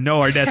we're going to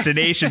know our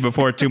destination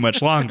before too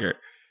much longer.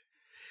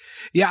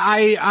 Yeah,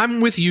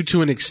 I'm with you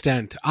to an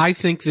extent. I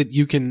think that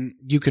you can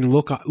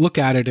look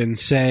at it and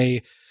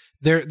say,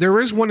 There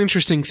is one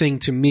interesting thing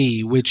to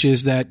me, which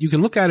is that you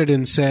can look at it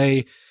and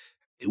say,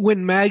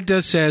 when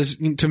Magda says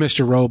to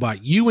Mr.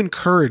 Robot, you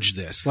encourage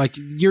this, like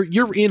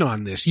you're in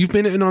on this. You've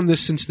been in on this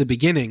since the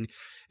beginning.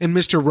 And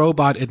Mr.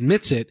 Robot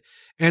admits it.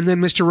 And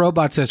then Mr.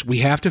 Robot says, we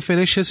have to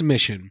finish his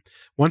mission.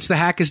 Once the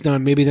hack is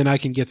done, maybe then I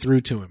can get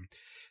through to him.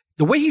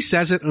 The way he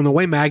says it and the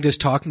way Magda's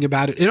talking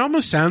about it, it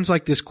almost sounds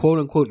like this quote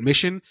unquote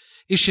mission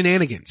is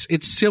shenanigans.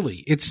 It's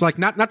silly. It's like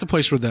not the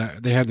place where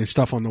they have the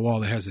stuff on the wall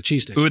that has the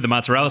cheese sticks. Ooh, the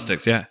mozzarella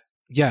sticks. Yeah.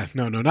 Yeah,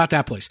 no, not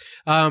that place.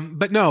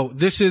 But no,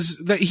 this is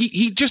that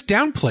he just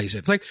downplays it.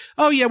 It's like,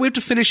 oh yeah, we have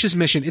to finish his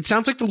mission. It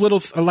sounds like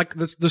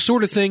the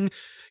sort of thing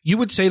you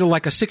would say to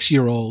like a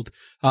 6-year-old,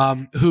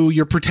 who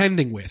you're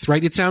pretending with,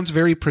 right? It sounds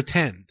very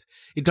pretend.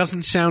 It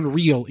doesn't sound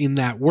real in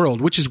that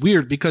world, which is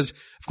weird because,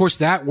 of course,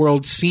 that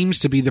world seems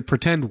to be the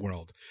pretend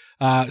world.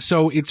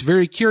 So it's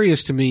very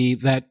curious to me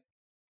that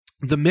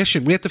the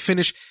mission, we have to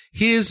finish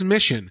his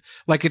mission.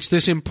 Like it's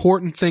this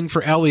important thing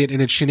for Elliot,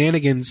 and it's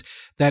shenanigans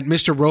that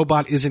Mr.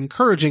 Robot is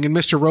encouraging, and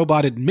Mr.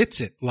 Robot admits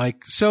it.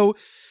 Like, so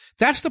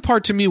that's the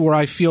part to me where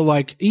I feel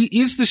like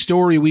is the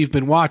story we've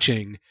been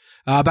watching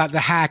about the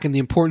hack and the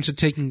importance of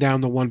taking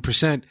down the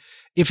 1%.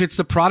 If it's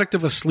the product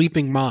of a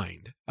sleeping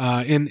mind,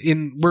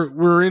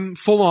 we're in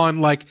full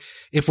on, like,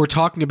 if we're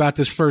talking about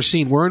this first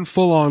scene, we're in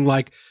full on,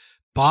 like,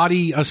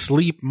 body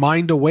asleep,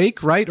 mind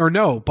awake, right? Or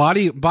no,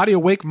 body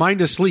awake,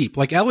 mind asleep.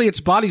 Like Elliot's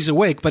body's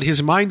awake, but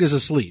his mind is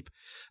asleep.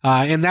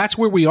 And that's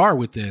where we are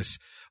with this.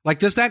 Like,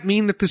 does that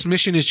mean that this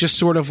mission is just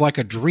sort of like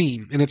a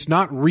dream and it's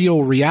not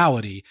real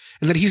reality,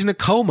 and that he's in a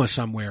coma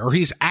somewhere, or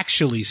he's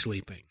actually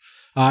sleeping?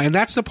 And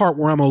that's the part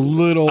where I'm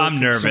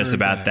nervous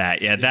about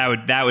that. Yeah,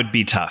 that would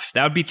be tough.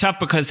 That would be tough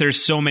because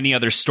there's so many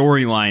other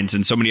storylines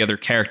and so many other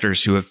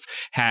characters who have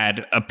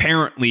had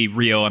apparently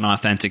real and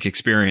authentic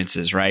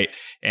experiences, right?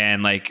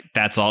 And like,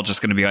 that's all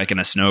just going to be like in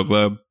a snow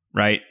globe,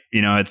 right?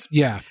 You know, it's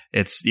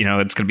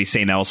going to be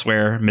St.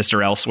 Elsewhere,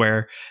 Mr.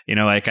 Elsewhere. You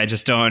know, like, I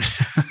just don't,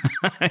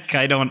 like,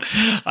 I don't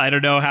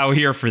know how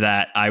here for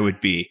that I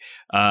would be.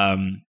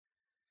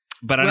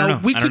 But I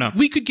don't know.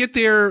 We could get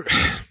there.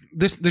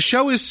 The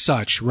show is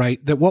such,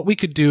 right, that what we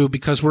could do,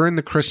 because we're in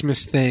the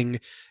Christmas thing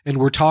and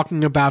we're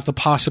talking about the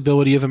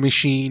possibility of a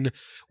machine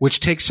which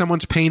takes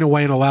someone's pain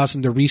away and allows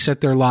them to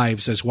reset their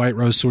lives, as White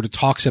Rose sort of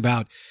talks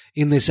about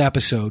in this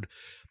episode,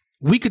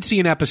 we could see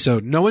an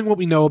episode, knowing what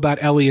we know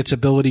about Elliot's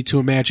ability to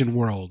imagine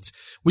worlds.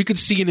 We could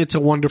see an It's a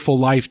Wonderful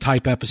Life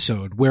type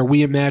episode where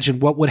we imagine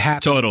what would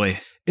happen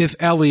if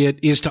Elliot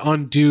is to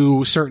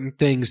undo certain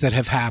things that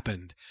have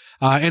happened.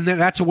 And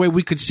that's a way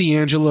we could see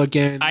Angela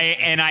again.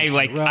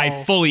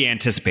 I fully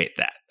anticipate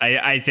that.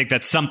 I think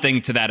that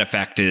something to that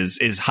effect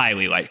is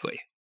highly likely.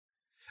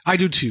 I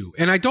do too.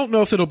 And I don't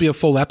know if it'll be a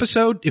full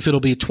episode, if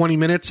it'll be 20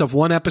 minutes of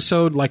one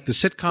episode like the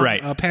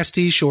sitcom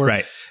pastiche,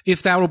 or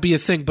if that will be a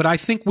thing. But I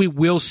think we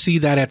will see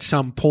that at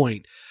some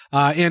point.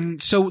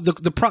 And so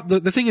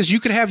the thing is, you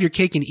could have your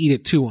cake and eat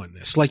it too on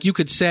this. Like you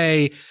could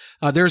say,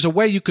 there's a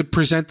way you could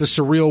present the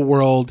surreal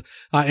world,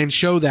 and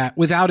show that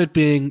without it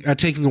being,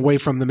 taking away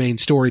from the main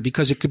story,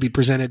 because it could be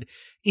presented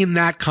in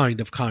that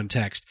kind of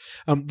context.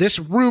 This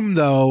room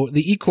though,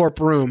 the E-Corp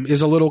room,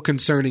 is a little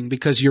concerning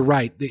because you're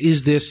right.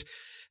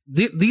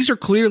 These are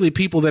clearly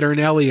people that are in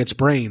Elliot's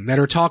brain that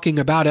are talking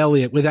about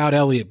Elliot without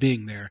Elliot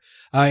being there.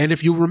 And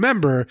if you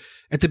remember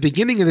at the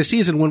beginning of the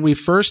season, when we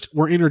first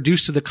were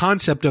introduced to the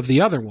concept of the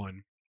other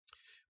one,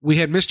 we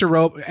had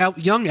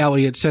young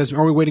Elliot says,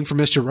 "Are we waiting for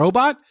Mr.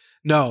 Robot?"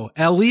 No.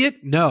 Elliot?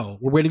 No.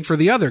 We're waiting for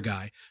the other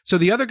guy. So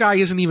the other guy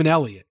isn't even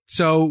Elliot.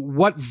 So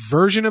what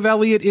version of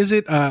Elliot is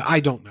it? I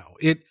don't know.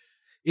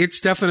 It's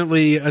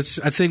definitely a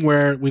thing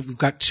where we've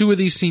got 2 of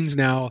these scenes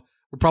now.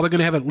 We're probably going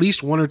to have at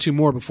least 1 or 2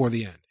 more before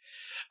the end.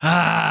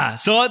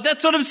 So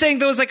that's what I'm saying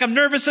though, is like I'm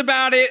nervous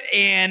about it,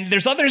 and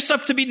there's other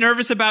stuff to be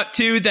nervous about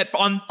too, that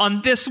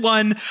on this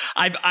one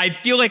I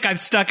feel like I've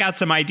stuck out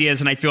some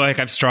ideas, and I feel like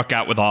I've struck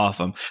out with all of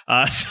them.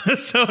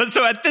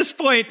 So at this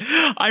point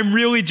I'm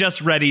really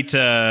just ready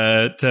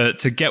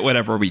to get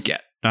whatever we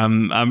get.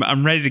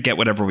 I'm ready to get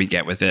whatever we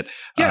get with it.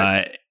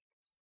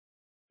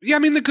 Yeah, I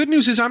mean, the good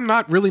news is I'm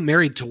not really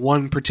married to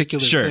one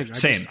particular thing.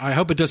 Same. I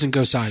hope it doesn't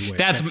go sideways.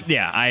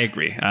 I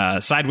agree.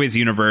 Sideways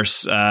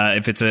universe.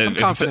 I'm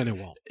confident it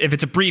won't. If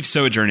it's a brief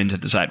sojourn into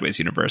the Sideways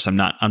universe, I'm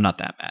not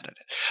that mad at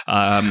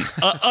it.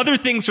 Other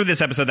things for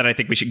this episode that I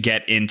think we should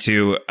get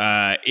into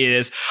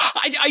is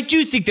I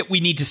do think that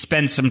we need to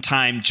spend some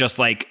time just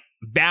like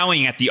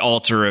bowing at the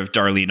altar of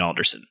Darlene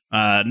Alderson.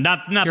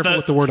 Not Careful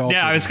with the word altar.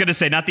 Yeah, I was going to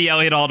say not the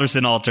Elliot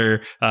Alderson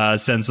altar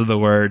sense of the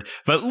word,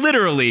 but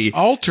literally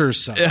alter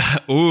something.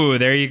 Ooh,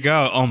 there you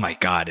go. Oh my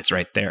God, it's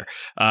right there.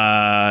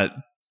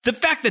 The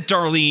fact that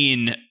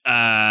Darlene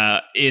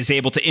is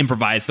able to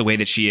improvise the way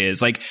that she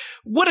is, like,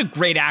 what a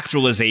great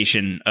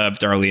actualization of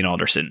Darlene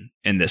Alderson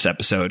in this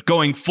episode.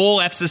 Going full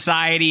F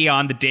Society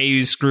on the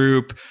Deus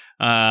group.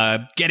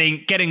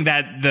 Getting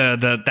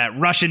that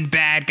Russian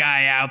bad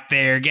guy out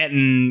there,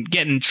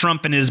 getting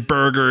Trump and his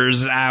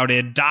burgers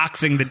outed,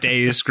 doxing the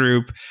Deus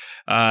group.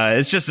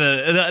 It's just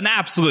an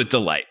absolute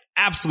delight.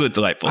 Absolute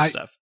delightful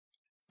stuff.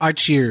 I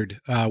cheered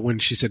when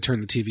she said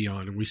turn the TV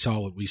on and we saw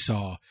what we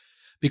saw,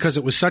 because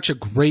it was such a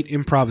great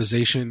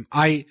improvisation.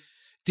 I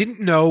didn't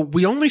know,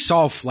 we only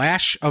saw a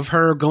flash of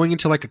her going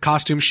into like a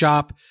costume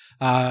shop,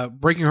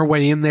 breaking her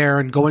way in there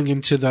and going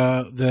into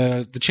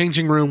the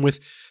changing room with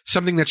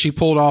something that she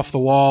pulled off the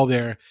wall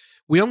there.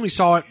 We only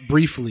saw it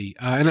briefly,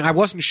 and I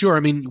wasn't sure.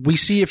 I mean, we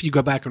see, if you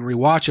go back and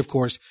rewatch, of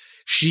course,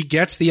 she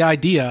gets the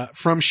idea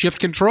from Shift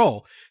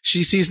Control.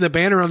 She sees the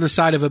banner on the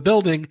side of a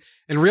building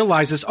and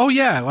realizes, oh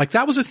yeah, like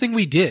that was a thing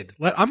we did.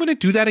 I'm going to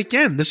do that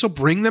again. This will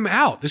bring them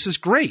out. This is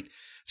great.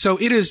 So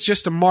it is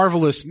just a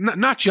marvelous,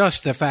 not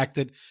just the fact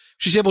that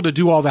she's able to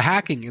do all the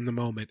hacking in the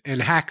moment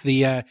and hack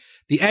the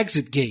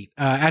exit gate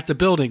at the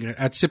building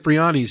at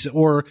Cipriani's,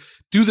 or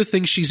do the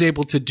things she's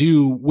able to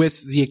do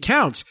with the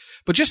accounts,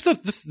 but just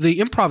the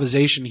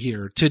improvisation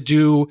here to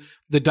do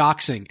the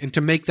doxing and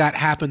to make that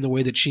happen the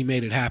way that she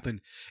made it happen.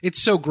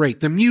 It's so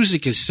great. The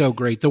music is so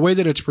great. The way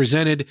that it's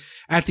presented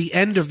at the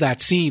end of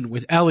that scene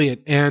with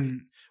Elliot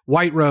and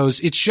White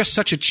Rose, it's just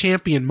such a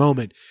champion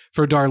moment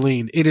for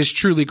Darlene. It is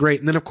truly great.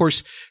 And then, of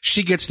course,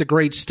 she gets the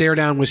great stare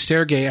down with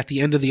Sergei at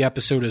the end of the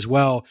episode as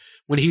well,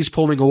 when he's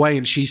pulling away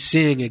and she's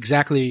seeing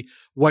exactly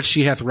what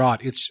she hath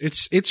wrought.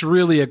 It's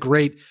really a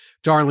great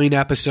Darlene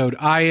episode.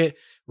 I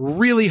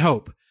really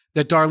hope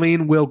that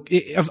Darlene will,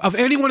 of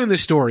anyone in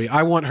this story,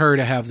 I want her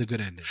to have the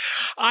good ending.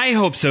 I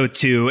hope so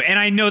too. And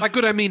I know, by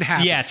good, I mean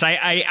happy. Yes,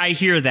 I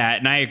hear that,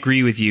 and I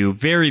agree with you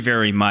very,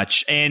 very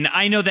much. And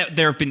I know that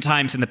there have been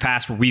times in the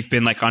past where we've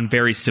been like on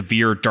very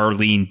severe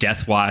Darlene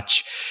death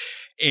watch,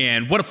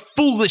 and what a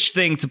foolish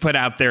thing to put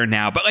out there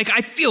now. But like,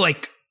 I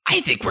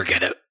think we're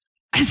gonna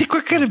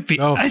be.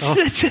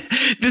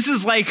 This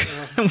is like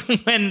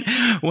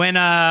when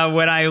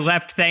I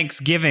left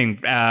Thanksgiving,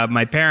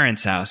 my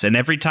parents' house, and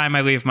every time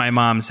I leave my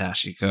mom's house,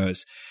 she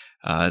goes,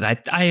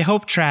 I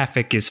hope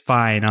traffic is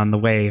fine on the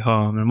way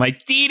home. And I'm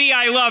like, Dee Dee,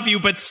 I love you,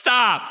 but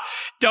stop.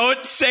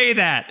 Don't say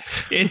that.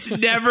 It's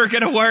never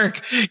going to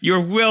work.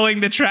 You're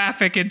willing the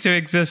traffic into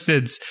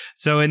existence.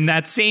 So in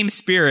that same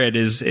spirit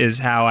is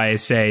how I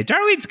say,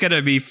 Darlene's going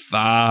to be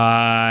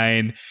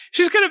fine.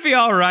 She's going to be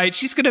all right.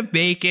 She's going to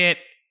make it.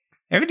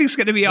 Everything's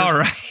going to be all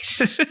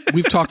right.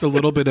 We've talked a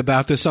little bit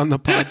about this on the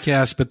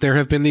podcast, but there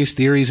have been these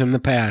theories in the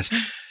past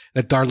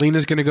that Darlene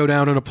is going to go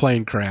down in a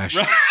plane crash.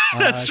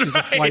 That's she's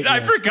right. A flight I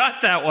risk.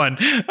 forgot that one.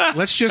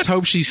 Let's just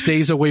hope she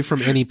stays away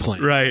from any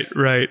plane. Right.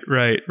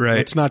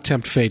 Let's not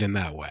tempt fate in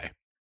that way.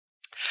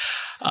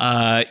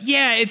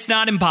 Yeah, it's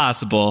not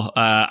impossible.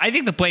 I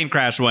think the plane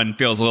crash one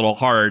feels a little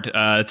hard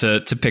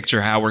to picture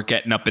how we're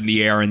getting up in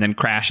the air and then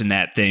crashing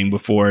that thing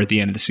before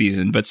the end of the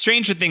season. But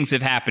stranger things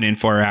have happened in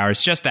 4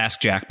 hours. Just ask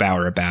Jack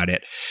Bauer about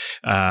it.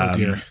 Oh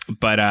dear.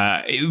 But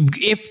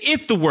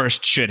if the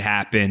worst should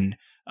happen,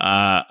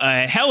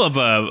 a hell of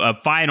a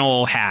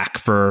final hack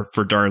for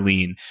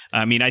Darlene.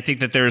 I mean, I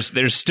think that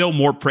there's still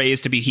more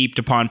praise to be heaped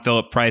upon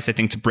Philip Price. I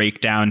think to break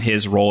down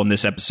his role in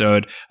this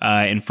episode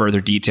in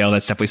further detail,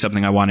 that's definitely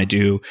something I want to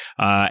do.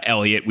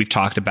 Elliot, we've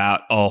talked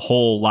about a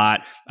whole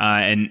lot,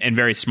 and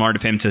very smart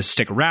of him to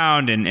stick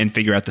around and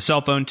figure out the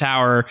cell phone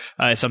tower,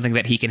 something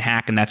that he can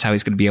hack, and that's how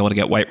he's going to be able to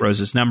get White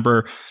Rose's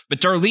number.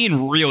 But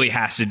Darlene really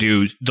has to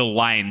do the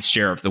lion's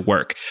share of the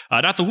work,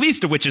 not the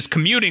least of which is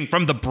commuting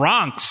from the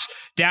Bronx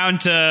down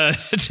to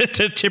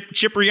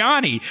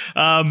Cipriani.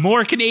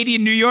 More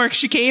Canadian New York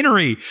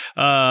chicanery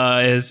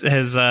has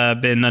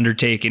been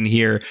undertaken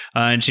here.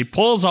 And she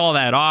pulls all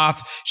that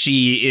off.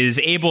 She is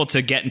able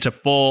to get into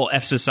full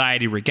F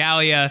Society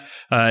regalia.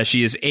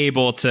 She is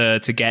able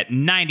to get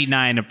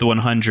 99 of the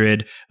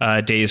 100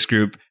 Days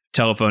Group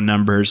telephone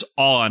numbers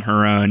all on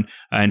her own,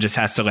 and just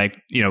has to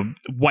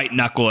white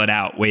knuckle it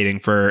out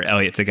waiting for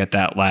Elliot to get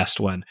that last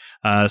one.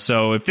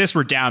 So if this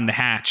were down the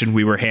hatch and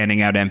we were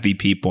handing out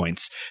MVP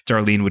points,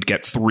 Darlene would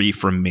get 3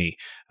 from me.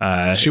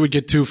 She would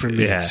get 2 from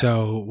me. Yeah.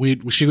 So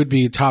she would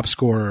be top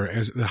scorer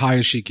as the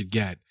highest she could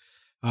get.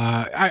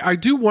 I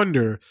do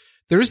wonder,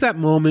 there is that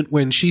moment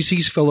when she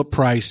sees Philip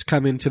Price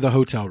come into the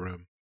hotel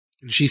room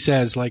and she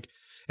says,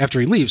 after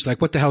he leaves,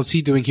 what the hell is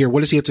he doing here?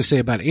 What does he have to say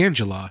about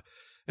Angela?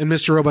 And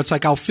Mr. Robot's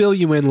like, I'll fill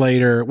you in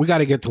later. We got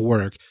to get to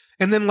work.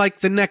 And then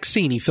the next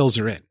scene, he fills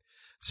her in.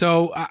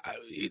 So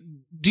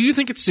do you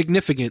think it's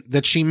significant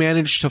that she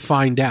managed to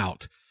find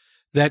out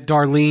that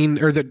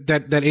Darlene or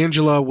that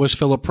Angela was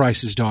Philip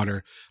Price's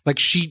daughter?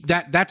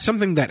 That's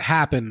something that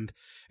happened.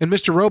 And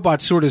Mr.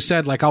 Robot sort of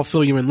said, I'll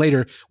fill you in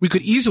later. We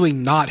could easily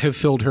not have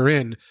filled her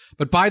in.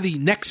 But by the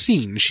next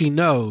scene, she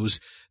knows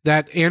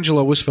that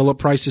Angela was Philip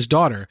Price's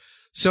daughter.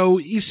 So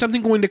is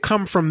something going to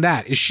come from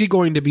that? Is she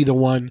going to be the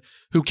one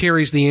who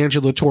carries the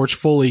Angela torch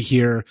fully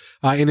here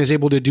and is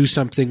able to do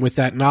something with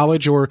that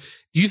knowledge? Or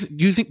do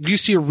you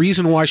see a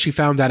reason why she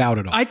found that out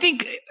at all? I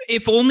think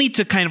if only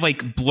to kind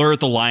of blur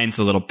the lines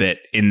a little bit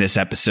in this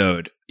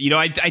episode.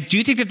 I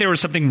do think that there was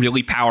something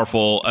really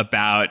powerful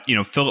about,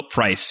 Philip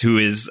Price, who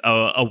is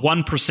a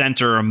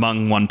 1%er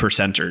among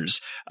 1%ers,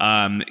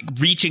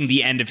 reaching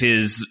the end of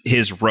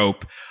his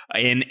rope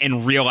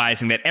and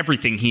realizing that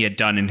everything he had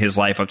done in his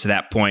life up to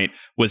that point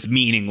was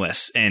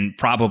meaningless and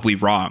probably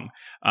wrong.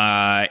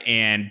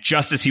 And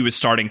just as he was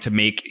starting to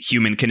make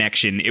human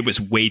connection, it was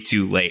way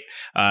too late.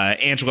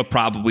 Angela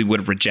probably would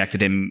have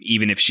rejected him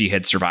even if she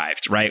had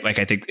survived, right?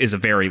 I think is a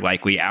very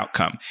likely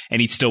outcome.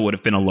 And he still would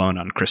have been alone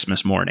on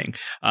Christmas morning.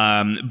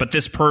 But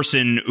this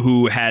person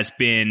who has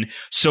been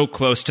so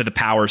close to the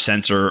power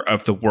center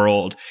of the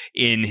world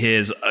in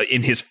his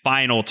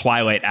final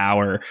twilight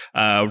hour,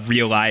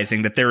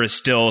 realizing that there is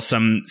still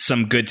some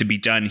good to be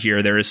done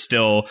here. There is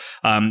still,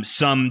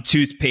 some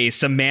toothpaste,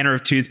 some manner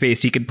of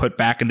toothpaste he can put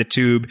back in the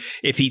tube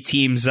if he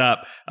teams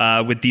up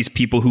with these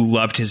people who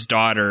loved his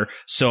daughter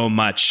so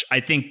much. I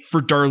think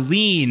for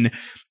Darlene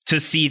to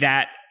see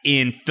that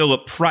in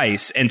Philip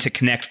Price and to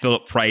connect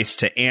Philip Price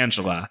to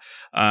Angela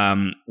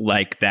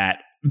like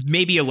that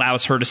maybe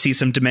allows her to see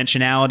some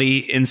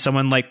dimensionality in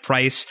someone like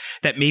Price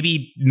that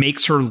maybe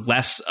makes her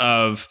less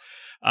of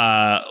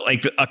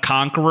a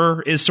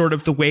conqueror is sort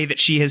of the way that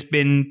she has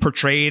been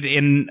portrayed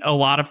in a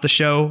lot of the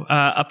show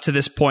up to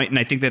this point. And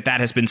I think that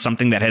has been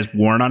something that has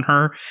worn on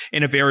her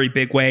in a very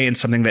big way and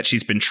something that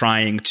she's been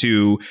trying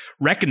to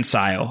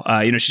reconcile.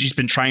 She's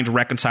been trying to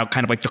reconcile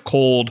kind of the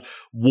cold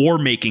war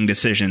making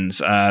decisions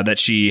that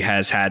she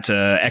has had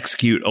to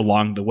execute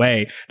along the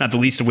way, not the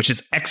least of which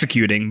is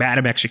executing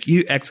Madam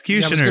Executioner.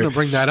 Yeah, I was going to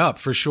bring that up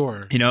for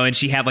sure. And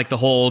she had the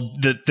whole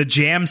the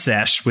jam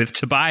sesh with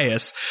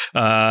Tobias,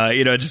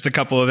 just a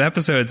couple of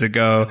episodes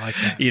ago,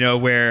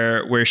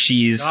 where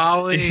she's,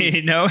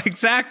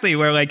 exactly,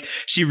 where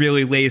she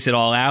really lays it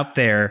all out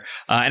there.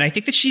 And I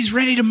think that she's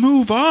ready to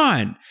move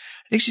on.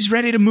 And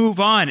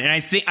I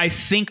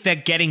think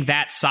that getting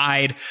that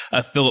side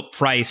of Philip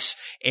Price,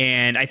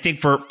 and I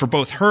think for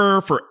both her,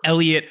 for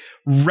Elliot,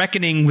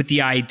 reckoning with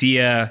the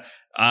idea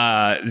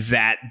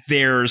that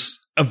there's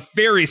a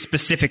very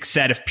specific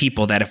set of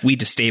people that if we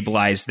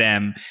destabilize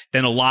them,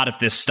 then a lot of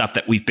this stuff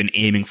that we've been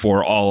aiming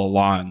for all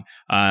along,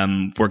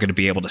 we're going to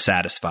be able to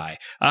satisfy.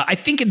 I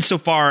think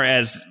insofar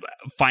as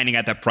finding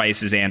out that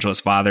Price is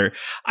Angela's father,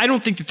 I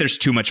don't think that there's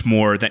too much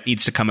more that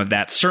needs to come of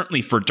that,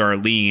 certainly for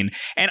Darlene.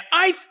 And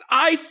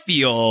I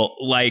feel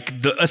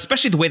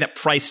especially the way that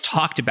Price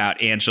talked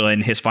about Angela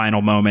in his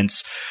final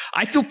moments,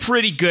 I feel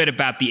pretty good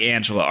about the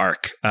Angela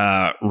arc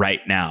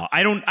right now.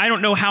 I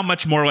don't know how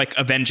much more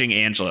avenging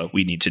Angela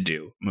we need to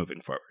do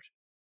moving forward.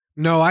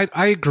 No,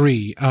 I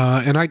agree.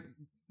 And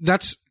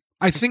that's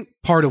I think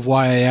part of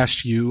why I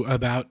asked you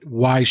about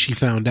why she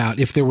found out,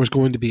 if there was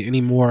going to be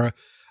any more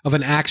of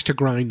an axe to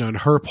grind on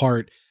her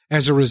part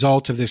as a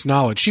result of this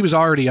knowledge. She was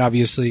already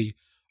obviously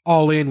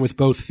all in with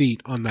both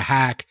feet on the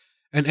hack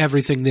and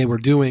everything they were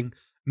doing,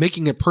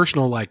 making it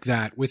personal like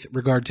that with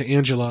regard to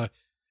Angela.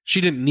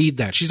 She didn't need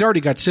that. She's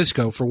already got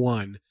Cisco for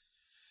one.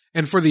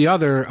 And for the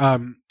other,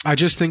 I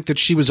just think that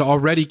she was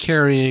already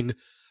carrying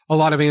a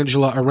lot of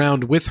Angela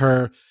around with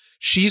her.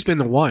 She's been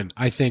the one,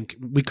 I think,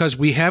 because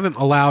we haven't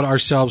allowed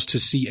ourselves to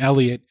see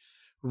Elliot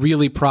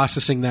really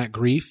processing that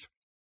grief,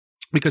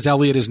 because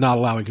Elliot is not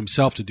allowing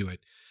himself to do it.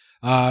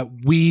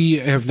 We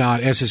have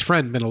not, as his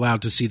friend, been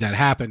allowed to see that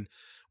happen.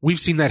 We've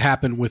seen that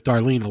happen with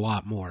Darlene a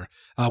lot more.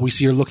 We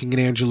see her looking at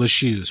Angela's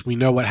shoes. We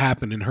know what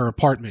happened in her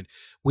apartment.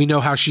 We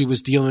know how she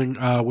was dealing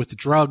with the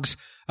drugs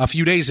a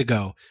few days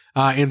ago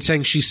and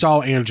saying she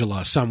saw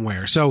Angela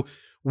somewhere. So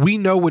we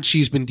know what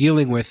she's been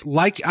dealing with.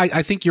 Like,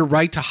 I think you're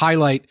right to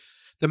highlight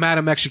the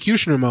Madam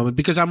Executioner moment,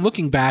 because I'm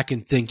looking back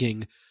and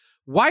thinking,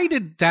 why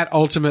did that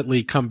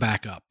ultimately come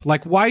back up?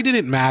 Like, why did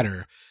it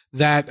matter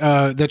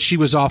that she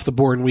was off the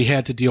board and we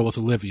had to deal with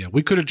Olivia?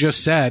 We could have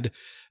just said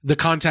the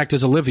contact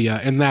is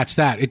Olivia and that's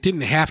that. It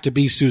didn't have to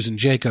be Susan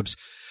Jacobs.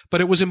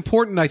 But it was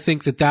important, I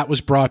think, that was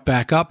brought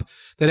back up,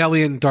 that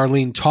Elliot and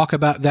Darlene talk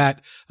about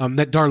that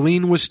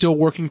Darlene was still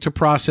working to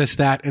process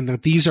that, and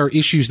that these are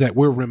issues that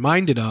we're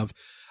reminded of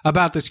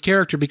about this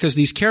character, because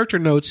these character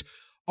notes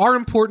are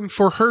important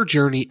for her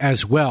journey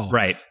as well.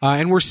 Right.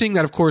 And we're seeing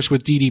that, of course,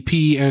 with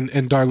DDP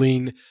and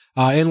Darlene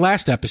in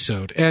last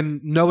episode. And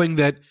knowing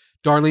that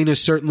Darlene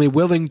is certainly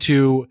willing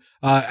to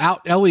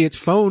out Elliot's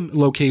phone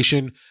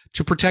location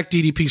to protect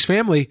DDP's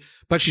family,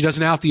 but she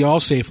doesn't out the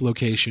Allsafe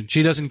location.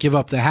 She doesn't give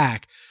up the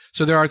hack.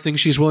 So there are things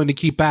she's willing to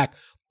keep back.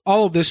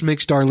 All of this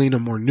makes Darlene a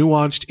more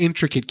nuanced,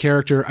 intricate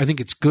character. I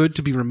think it's good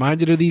to be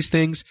reminded of these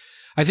things.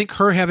 I think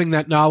her having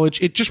that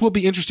knowledge, it just will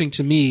be interesting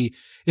to me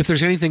if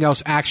there's anything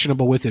else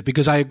actionable with it,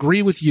 because I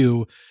agree with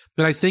you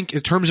that I think in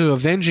terms of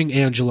avenging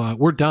Angela,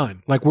 we're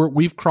done. Like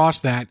we've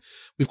crossed that.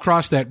 We've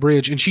crossed that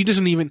bridge, and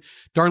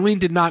Darlene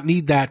did not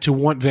need that to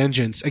want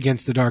vengeance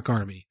against the Dark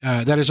Army.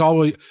 That is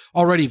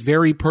already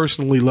very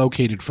personally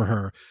located for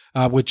her.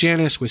 With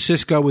Janice, with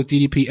Cisco, with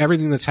DDP,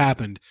 everything that's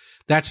happened,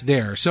 that's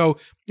there. So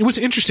it was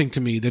interesting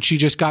to me that she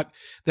just got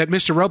that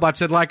Mr. Robot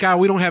said like,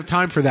 we don't have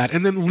time for that.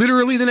 And then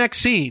literally the next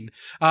scene,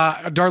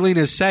 Darlene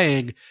is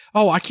saying,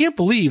 I can't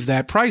believe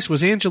that Price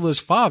was Angela's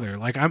father.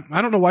 Like,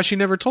 I don't know why she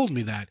never told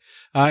me that.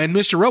 And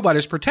Mr. Robot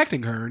is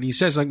protecting her, and he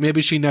says like,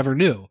 maybe she never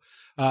knew.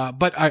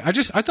 But I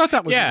thought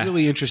that was a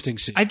really interesting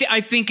scene.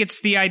 I think it's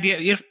the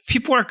idea,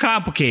 people are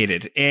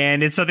complicated,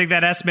 and it's something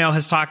that Esmail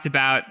has talked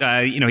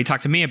about, he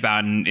talked to me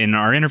about in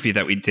our interview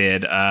that we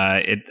did,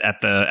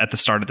 at the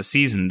start of the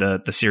season,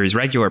 the series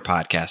regular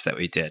podcast that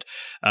we did,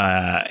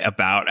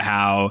 about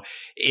how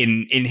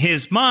in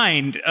his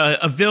mind,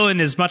 a villain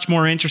is much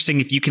more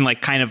interesting if you can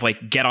kind of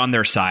get on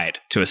their side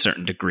to a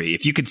certain degree.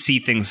 If you could see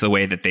things the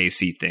way that they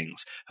see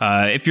things,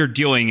 if you're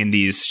dealing in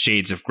these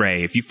shades of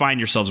gray, if you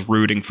find yourselves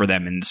rooting for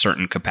them in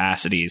certain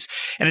capacities.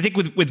 And I think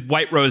with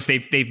White Rose,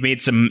 they've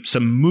made some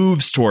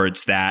moves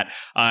towards that.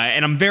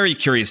 And I'm very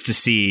curious to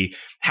see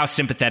how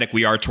sympathetic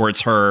we are towards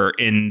her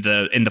in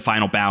the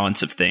final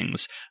balance of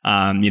things.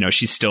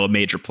 She's still a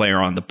major player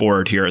on the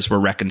board here as we're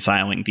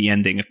reconciling the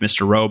ending of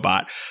Mr.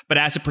 Robot. But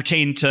as it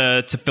pertained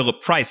to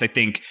Philip Price, I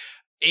think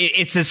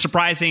it's as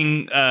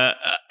surprising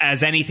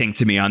as anything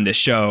to me on this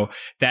show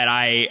that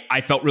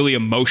I felt really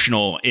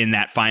emotional in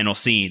that final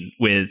scene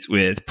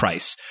with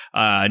Price,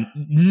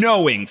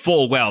 knowing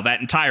full well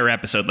that entire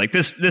episode,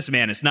 this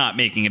man is not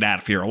making it out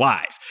of here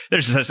alive.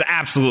 There's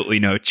absolutely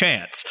no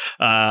chance,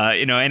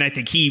 and I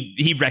think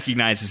he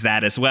recognizes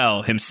that as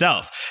well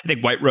himself. I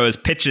think White Rose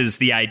pitches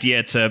the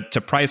idea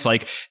to Price,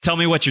 tell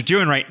me what you're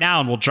doing right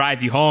now and we'll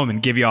drive you home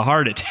and give you a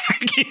heart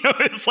attack.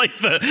 It's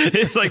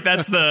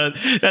that's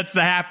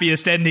the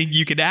happiest ending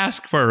you could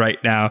ask for right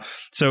now.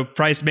 So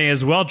Price may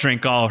as well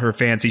drink all her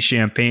fancy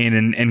champagne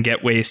and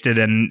get wasted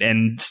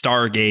and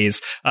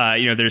stargaze.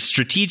 There's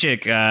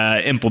strategic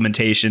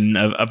implementation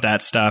of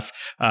that stuff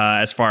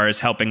as far as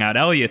helping out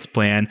Elliot's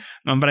plan.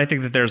 But I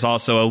think that there's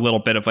also a little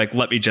bit of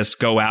let me just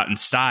go out in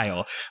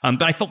style.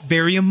 But I felt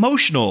very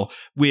emotional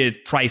with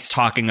Price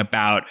talking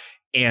about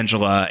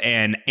Angela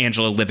and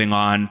Angela living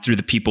on through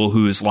the people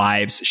whose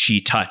lives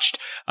she touched.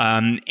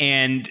 And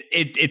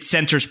it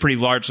centers pretty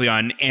largely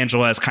on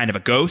Angela as kind of a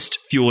ghost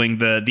fueling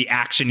the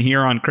action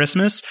here on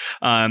Christmas.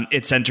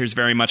 It centers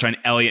very much on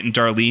Elliot and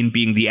Darlene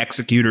being the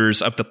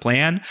executors of the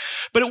plan.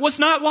 But it was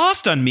not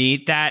lost on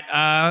me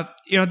that,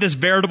 this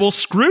veritable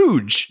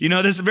Scrooge,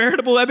 this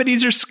veritable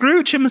Ebenezer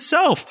Scrooge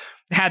himself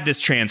had this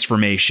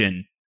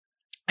transformation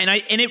And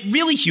it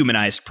really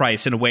humanized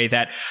Price in a way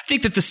that I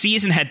think that the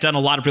season had done a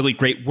lot of really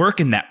great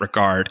work in that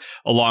regard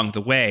along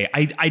the way.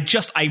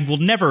 I will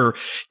never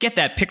get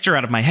that picture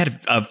out of my head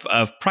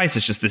of Price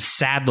as just this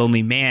sad,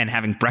 lonely man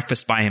having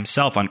breakfast by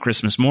himself on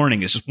Christmas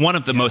morning. It's just one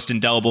of the most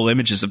indelible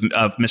images of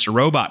Mr.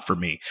 Robot for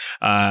me,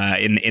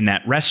 in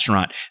that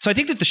restaurant. So I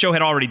think that the show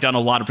had already done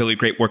a lot of really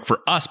great work for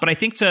us, but I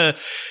think to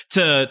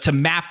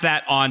map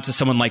that onto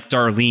someone like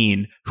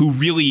Darlene, who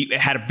really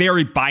had a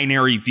very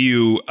binary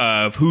view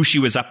of who she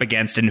was up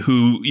against and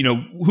who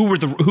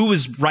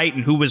was right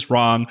and who was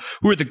wrong,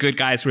 who are the good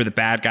guys, who are the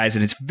bad guys,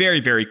 and it's very,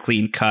 very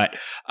clean cut.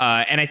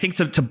 And I think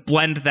to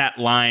blend that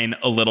line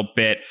a little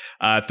bit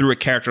through a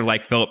character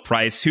like Philip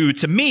Price, who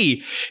to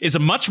me is a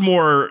much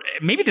more,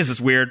 maybe this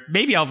is weird,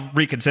 maybe I'll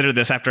reconsider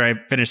this after I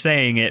finish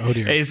saying it,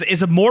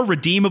 is a more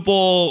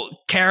redeemable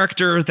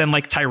character than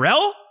like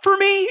Tyrell. For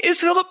me,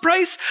 is Philip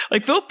Price.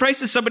 Like, Philip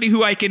Price is somebody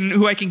who I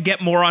can get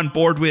more on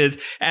board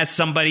with as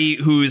somebody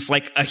who's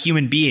like a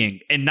human being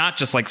and not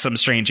just like some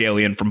strange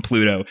alien from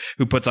Pluto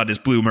who puts on his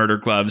blue murder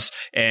gloves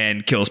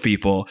and kills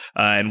people.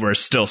 And we're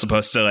still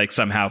supposed to like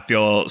somehow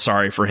feel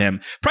sorry for him.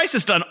 Price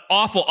has done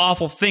awful,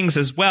 awful things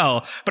as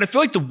well. But I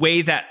feel like the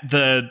way that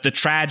the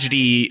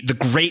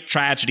great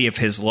tragedy of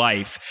his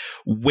life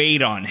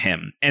weighed on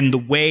him, and the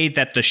way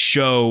that the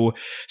show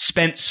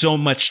spent so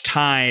much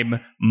time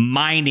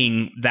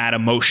mining that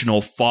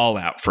emotional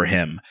fallout for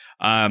him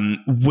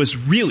was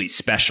really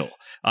special,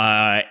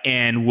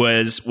 and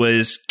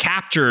was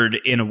captured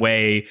in a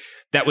way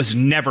that was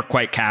never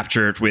quite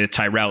captured with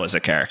Tyrell as a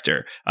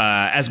character.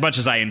 As much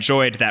as I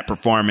enjoyed that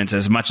performance,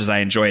 as much as I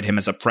enjoyed him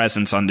as a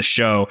presence on the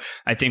show,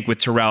 I think with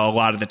Tyrell, a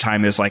lot of the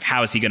time it was like,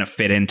 how is he going to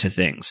fit into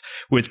things?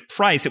 With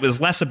Price, it was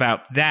less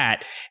about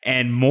that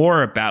and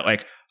more about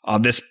like, oh,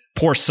 this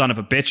poor son of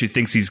a bitch who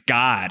thinks he's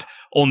God,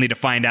 only to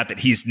find out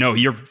that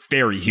you're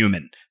very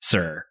human,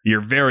 sir.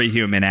 You're very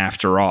human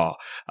after all.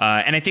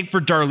 And I think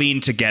for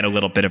Darlene to get a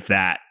little bit of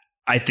that,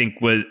 I think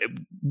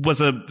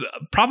was a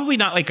probably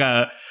not like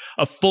a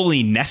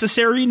fully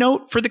necessary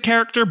note for the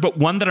character, but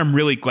one that I'm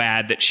really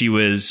glad that she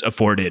was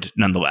afforded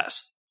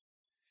nonetheless.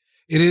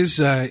 It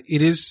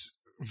is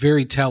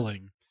very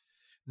telling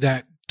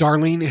that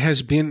Darlene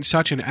has been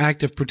such an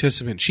active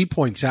participant. She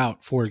points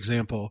out, for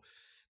example,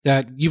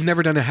 that you've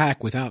never done a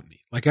hack without me.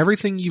 Like,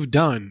 everything you've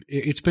done,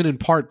 it's been in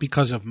part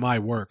because of my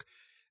work.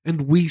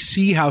 And we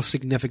see how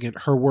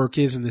significant her work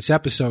is in this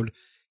episode.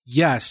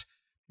 Yes,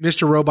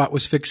 Mr. Robot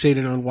was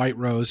fixated on White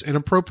Rose, and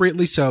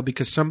appropriately so,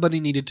 because somebody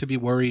needed to be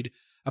worried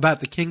about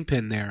the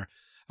Kingpin there.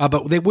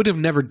 But they would have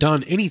never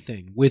done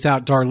anything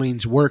without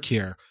Darlene's work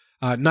here.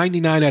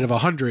 99 out of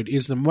 100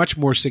 is the much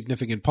more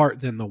significant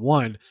part than the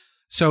 1.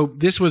 So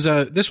this was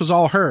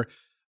all her.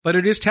 But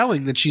it is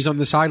telling that she's on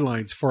the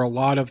sidelines for a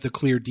lot of the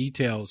clear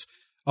details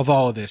of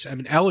all of this. I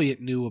mean,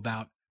 Elliot knew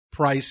about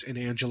Price and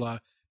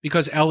Angela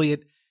because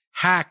Elliot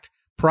hacked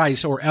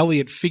Price, or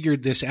Elliot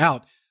figured this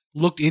out,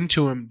 looked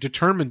into him,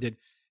 determined it.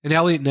 And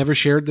Elliot never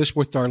shared this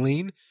with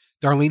Darlene.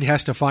 Darlene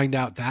has to find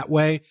out that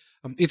way.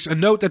 It's a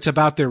note that's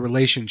about their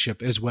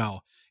relationship as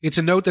well. It's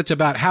a note that's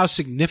about how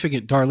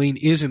significant Darlene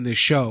is in this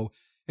show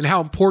and how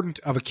important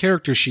of a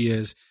character she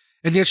is.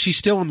 And yet she's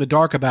still in the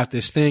dark about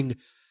this thing,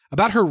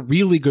 about her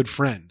really good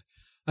friend,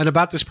 and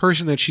about this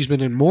person that she's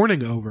been in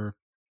mourning over.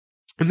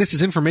 And this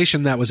is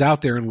information that was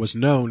out there and was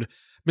known.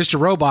 Mr.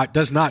 Robot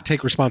does not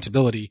take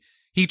responsibility.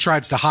 He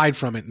tries to hide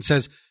from it and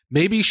says,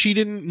 maybe she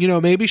didn't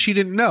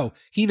know.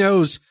 He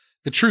knows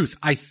the truth,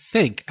 I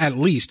think, at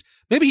least.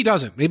 Maybe he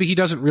doesn't. Maybe he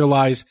doesn't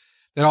realize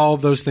that all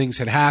of those things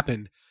had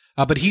happened.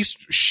 But he's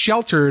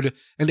sheltered,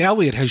 and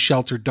Elliot has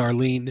sheltered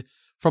Darlene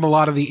from a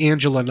lot of the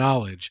Angela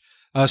knowledge.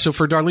 So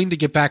for Darlene to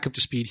get back up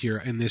to speed here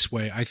in this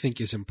way, I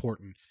think is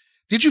important.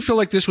 Did you feel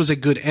like this was a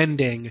good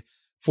ending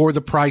for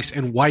the Price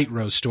and White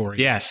Rose story?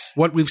 Yes.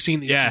 What we've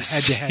seen head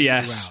to head.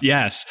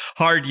 Yes.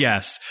 Hard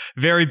yes.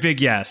 Very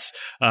big yes.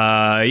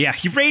 Yeah,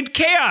 he reigned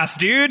chaos,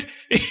 dude.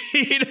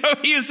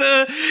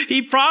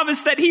 He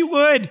promised that he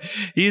would.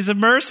 He's a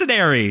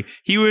mercenary.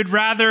 He would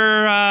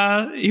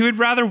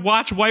rather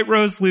watch White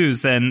Rose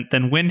lose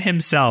than win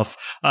himself.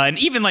 And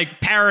even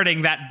like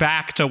parroting that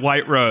back to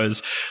White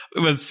Rose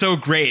was so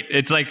great.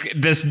 It's like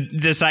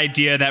this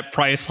idea that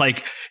Price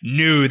like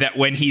knew that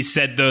when he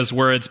said those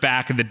words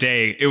back in the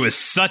day, it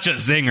was such a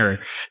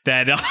zinger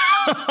that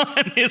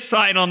on his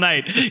final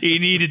night he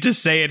needed to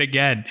say it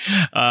again.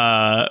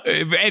 That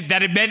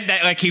it meant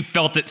that like he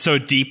felt it so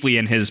deeply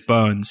in his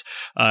bones.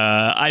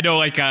 I know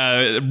like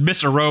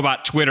Mr.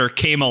 Robot Twitter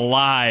came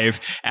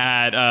alive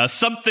at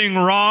something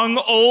wrong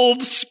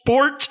old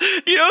sport.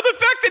 You know, the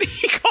fact that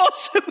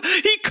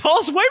he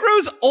calls White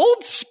Rose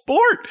old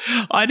sport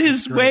on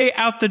his way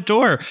out the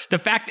door. The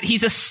fact that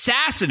he's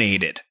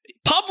assassinated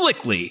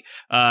publicly,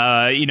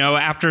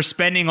 after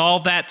spending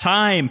all that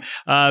time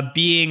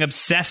being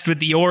obsessed with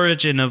the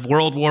origin of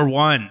World War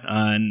I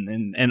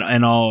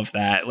and all of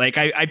that. Like,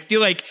 I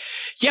feel like,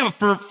 yeah,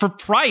 for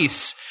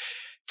Price,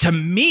 to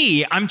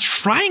me, I'm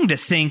trying to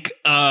think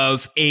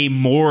of a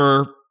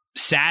more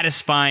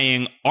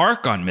satisfying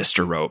arc on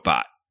Mr.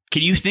 Robot.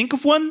 Can you think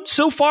of one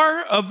so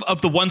far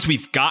of the ones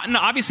we've gotten?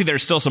 Obviously,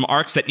 there's still some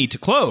arcs that need to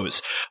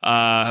close.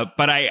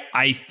 But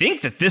I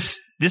think that this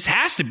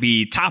has to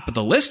be top of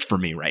the list for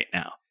me right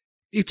now.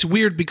 It's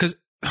weird because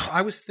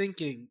I was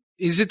thinking,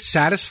 is it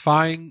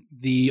satisfying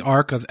the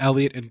arc of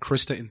Elliot and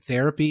Krista in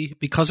therapy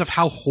because of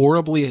how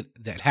horribly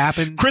that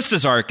happened?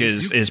 Krista's arc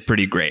is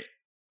pretty great.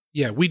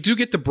 Yeah, we do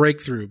get the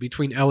breakthrough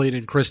between Elliot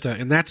and Krista,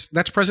 and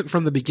that's present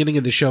from the beginning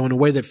of the show in a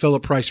way that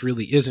Philip Price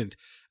really isn't,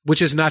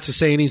 which is not to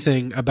say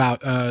anything about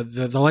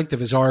the length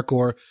of his arc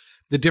or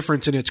the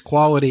difference in its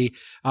quality.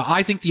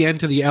 I think the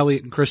end to the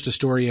Elliot and Krista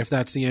story, if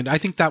that's the end, I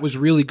think that was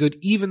really good,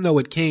 even though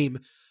it came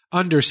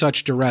under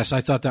such duress. I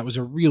thought that was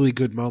a really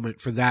good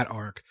moment for that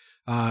arc.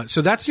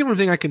 So that's the only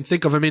thing I can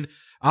think of. I mean,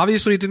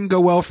 obviously it didn't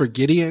go well for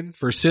Gideon,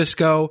 for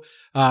Sisko,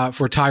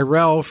 for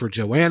Tyrell, for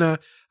Joanna,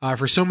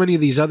 for so many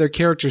of these other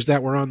characters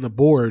that were on the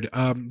board.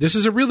 This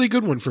is a really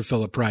good one for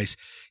Philip Price.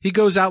 He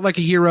goes out like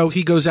a hero.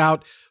 He goes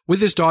out with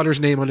his daughter's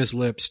name on his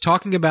lips,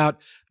 talking about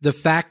the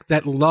fact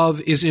that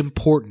love is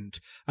important,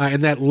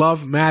 and that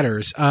love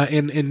matters,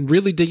 and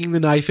really digging the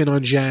knife in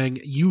on Zhang.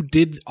 You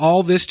did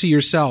all this to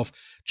yourself.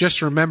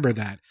 Just remember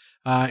that.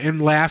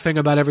 And laughing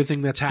about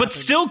everything that's happened. But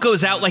still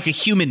goes out like a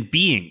human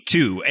being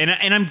too.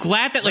 And I'm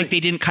glad that like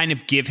they didn't kind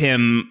of give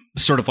him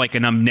sort of like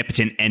an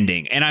omnipotent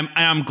ending. And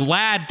I'm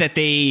glad that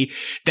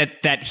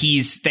that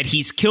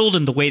he's killed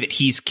in the way that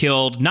he's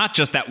killed. Not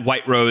just that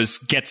White Rose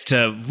gets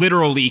to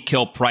literally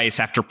kill Price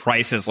after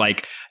Price has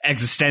like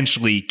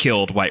existentially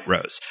killed White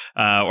Rose,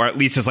 or at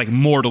least has like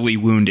mortally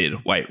wounded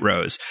White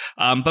Rose.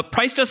 But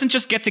Price doesn't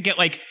just get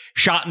like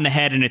shot in the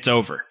head and it's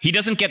over. He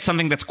doesn't get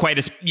something that's quite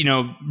as,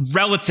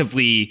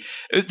 relatively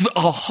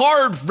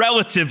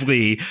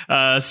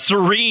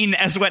serene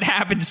as what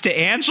happens to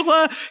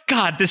Angela.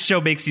 God, this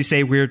show makes you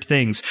say weird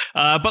things.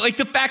 But like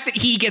the fact that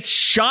he gets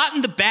shot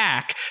in the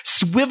back,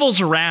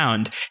 swivels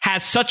around,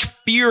 has such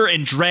fear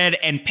and dread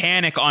and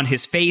panic on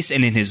his face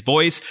and in his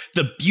voice,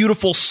 the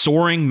beautiful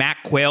soaring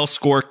Mac Quayle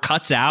score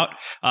cuts out,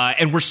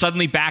 and we're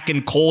suddenly back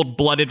in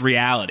cold-blooded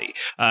reality,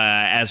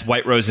 as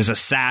White Rose is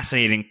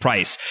assassinating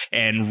Price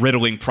and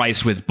riddling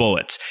Price with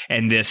bullets,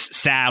 and this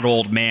sad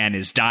old man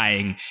is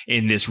dying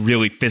in this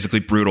really physically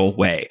brutal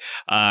way.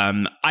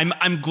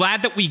 I'm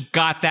glad that we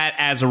got that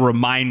as a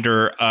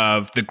reminder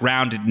of the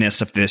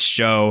groundedness of this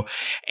show,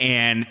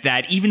 and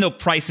that even though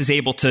Price is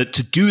able to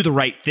do the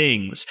right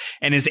things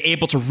and is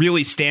able to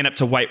really stand up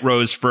to White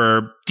Rose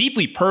for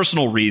deeply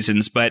personal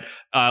reasons, but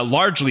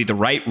largely the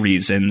right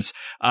reasons,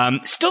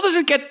 still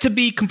doesn't get to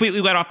be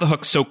completely let off the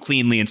hook so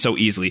cleanly and so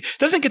easily.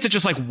 Doesn't get to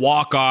just like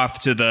walk off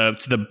to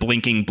the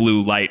blinking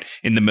blue light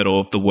in the middle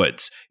of the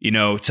woods,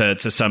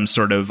 to some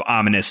sort of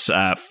ominous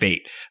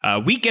fate.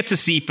 We get to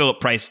see Philip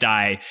Price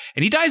die,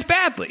 and he dies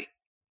badly.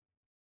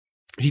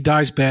 He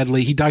dies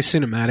badly. He dies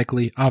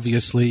cinematically,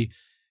 obviously.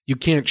 You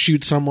can't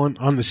shoot someone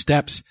on the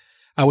steps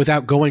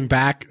without going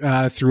back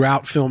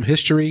throughout film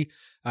history,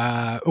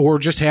 or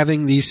just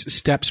having these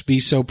steps be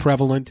so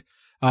prevalent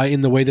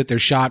in the way that they're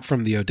shot,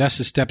 from the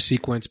Odessa step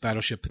sequence,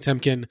 Battleship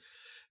Potemkin,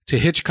 to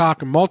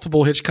Hitchcock,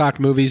 multiple Hitchcock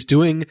movies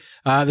doing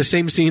the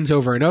same scenes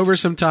over and over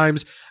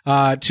sometimes,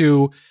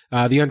 to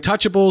The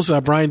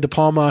Untouchables, Brian De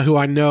Palma, who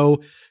I know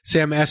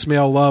Sam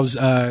Esmail loves.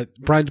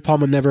 Brian De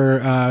Palma never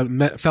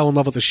fell in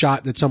love with a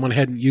shot that someone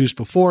hadn't used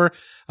before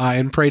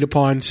and preyed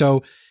upon.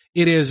 So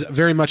it is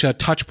very much a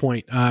touch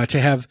point to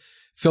have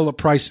Philip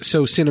Price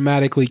so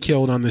cinematically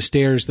killed on the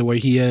stairs the way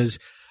he is.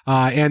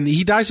 And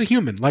he dies a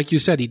human. Like you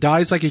said, he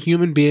dies like a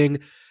human being,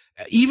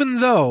 even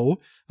though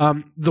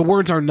the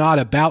words are not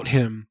about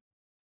him.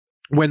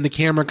 When the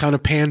camera kind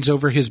of pans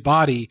over his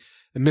body,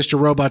 and Mr.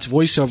 Robot's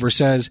voiceover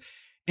says,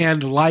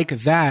 "And like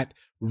that,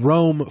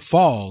 Rome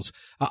falls."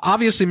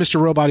 Obviously,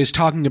 Mr. Robot is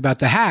talking about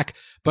the hack,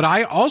 but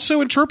I also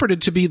interpreted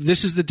to be,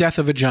 this is the death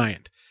of a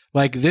giant.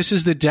 Like, this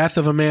is the death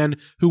of a man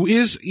who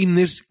is, in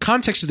this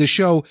context of the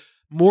show,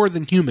 more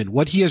than human.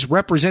 What he has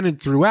represented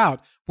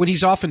throughout, when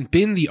he's often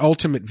been the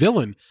ultimate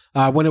villain,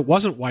 when it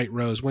wasn't White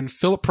Rose, when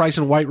Philip Price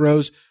and White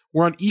Rose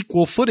were on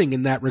equal footing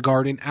in that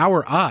regard in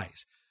our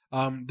eyes.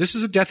 This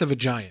is a death of a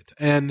giant.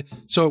 And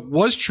so it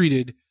was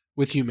treated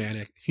with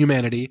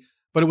humanity,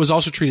 but it was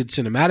also treated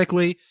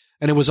cinematically,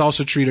 and it was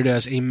also treated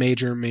as a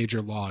major,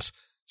 major loss.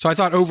 So I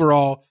thought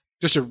overall,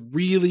 just a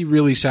really,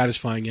 really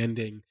satisfying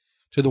ending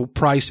to the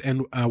Price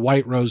and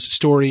White Rose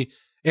story.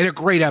 And a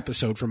great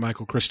episode for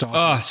Michael Christopher.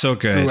 Oh, so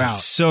good. Throughout.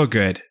 So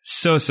good.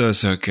 So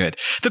good.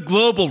 The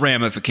global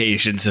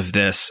ramifications of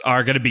this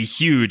are going to be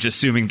huge,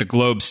 assuming the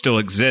globe still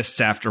exists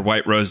after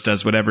White Rose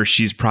does whatever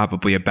she's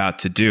probably about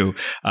to do.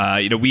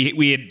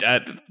 We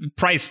had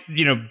Price,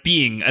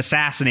 being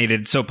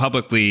assassinated so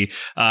publicly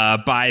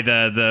by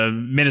the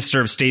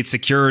Minister of State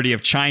Security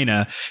of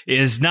China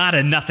is not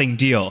a nothing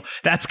deal.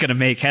 That's going to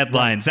make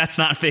headlines. That's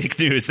not fake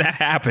news. That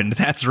happened.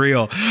 That's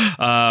real.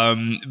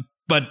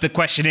 But the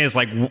question is,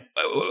 like,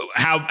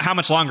 how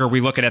much longer are we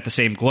looking at the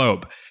same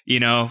globe?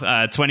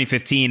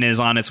 2015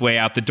 is on its way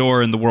out the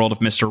door in the world of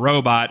Mr.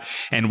 Robot,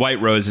 and White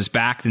Rose is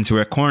backed into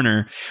a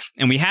corner.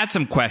 And we had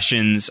some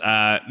questions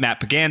Matt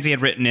Paganzi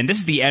had written, and this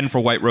is the end for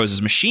White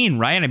Rose's machine,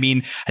 right? I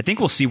mean, I think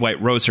we'll see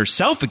White Rose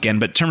herself again,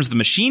 but in terms of the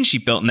machine she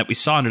built and that we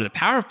saw under the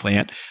power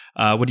plant,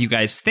 what do you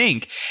guys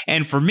think?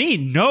 And for me,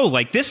 no,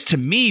 like, this to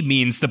me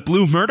means the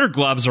blue murder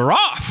gloves are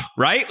off,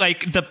 right?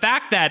 Like, the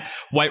fact that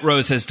White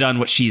Rose has done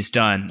what she's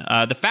done,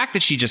 the fact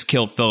that she just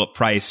killed Philip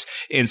Price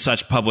in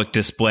such public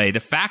display, the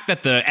fact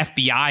that the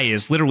FBI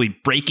is literally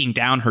breaking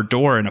down her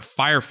door and a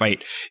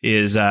firefight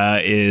is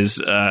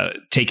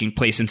taking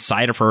place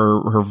inside of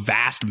her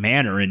vast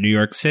manor in New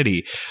York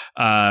City.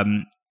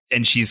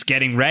 And she's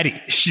getting ready.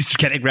 She's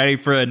getting ready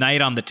for a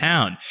night on the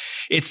town.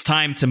 It's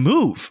time to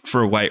move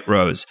for White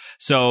Rose.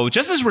 So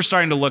just as we're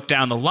starting to look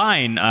down the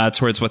line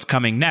towards what's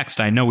coming next,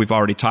 I know we've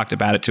already talked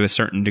about it to a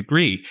certain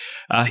degree.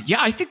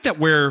 I think that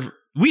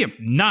we have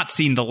not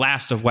seen the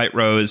last of White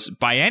Rose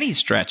by any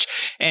stretch.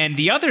 And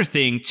the other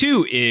thing,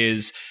 too,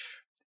 is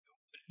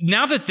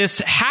now that this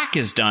hack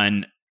is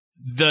done,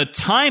 the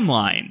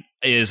timeline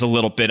is a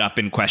little bit up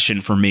in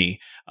question for me.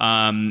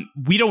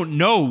 We don't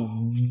know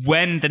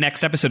when the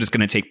next episode is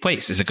going to take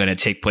place. Is it going to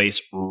take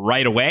place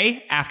right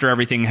away after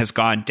everything has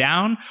gone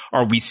down?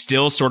 Are we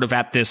still sort of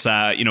at this,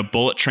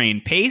 bullet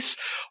train pace?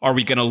 Are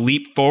we going to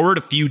leap forward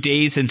a few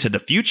days into the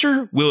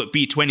future? Will it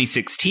be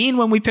 2016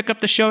 when we pick up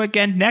the show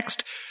again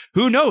next?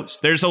 Who knows?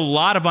 There's a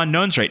lot of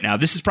unknowns right now.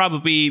 This is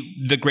probably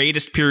the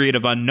greatest period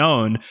of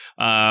unknown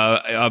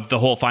of the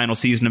whole final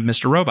season of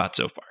Mr. Robot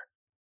so far.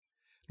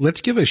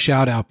 Let's give a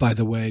shout out, by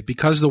the way,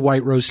 because the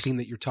White Rose scene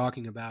that you're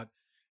talking about,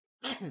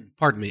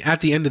 pardon me,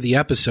 at the end of the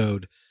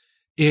episode,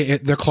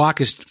 the clock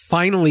is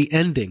finally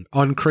ending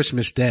on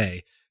Christmas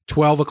Day,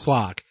 12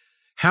 o'clock.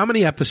 How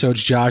many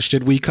episodes, Josh,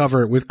 did we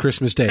cover with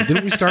Christmas Day?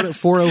 Didn't we start at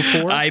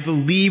 4:04? I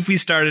believe we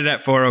started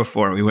at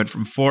 4:04. We went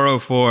from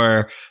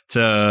 4:04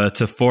 to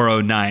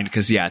 4:09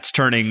 because, it's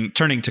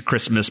turning to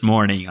Christmas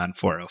morning on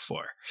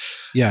 4:04.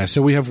 Yeah,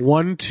 so we have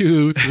 1,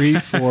 2, 3,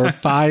 4,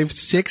 5,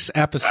 6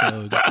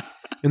 episodes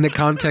in the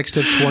context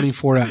of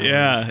 24 hours.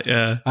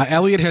 Yeah.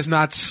 Elliot has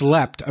not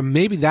slept.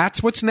 Maybe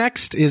that's what's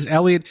next. Is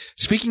Elliot,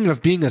 speaking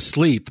of being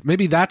asleep,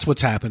 maybe that's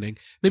what's happening.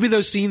 Maybe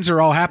those scenes are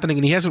all happening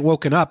and he hasn't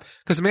woken up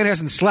because the man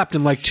hasn't slept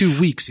in like 2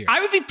 weeks here. I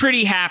would be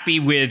pretty happy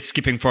with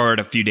skipping forward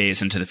a few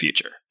days into the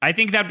future. I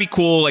think that'd be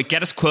cool. Like,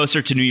 get us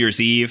closer to New Year's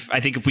Eve.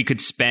 I think if we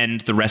could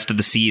spend the rest of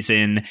the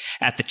season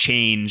at the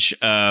change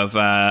of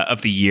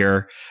the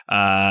year,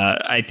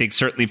 I think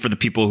certainly for the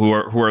people who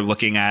are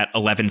looking at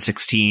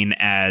 11/16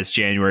 as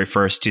January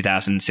 1st,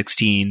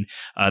 2016,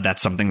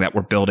 that's something that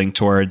we're building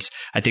towards.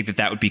 I think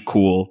that would be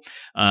cool.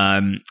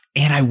 And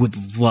I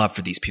would love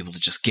for these people to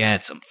just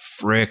get some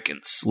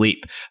frickin'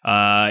 sleep.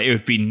 It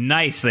would be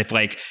nice if,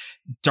 like,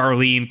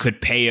 Darlene could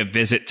pay a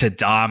visit to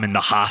Dom in the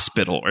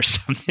hospital or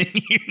something,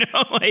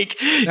 like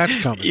that's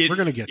coming. We're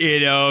going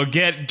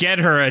to get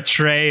her a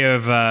tray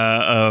of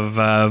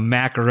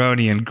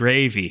macaroni and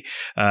gravy,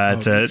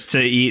 to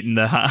eat in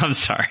the, I'm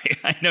sorry.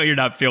 I know you're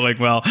not feeling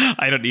well.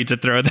 I don't need to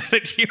throw that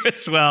at you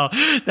as well.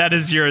 That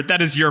is your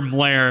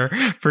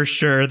Mlair for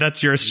sure.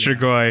 That's your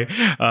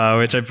Strigoi,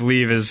 which I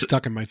believe is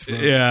stuck in my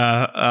throat.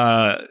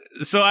 Yeah.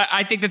 So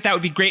I think that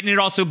would be great. And it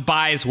also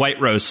buys White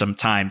Rose some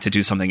time to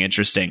do something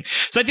interesting.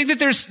 So I think that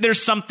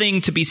there's something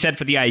to be said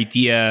for the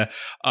idea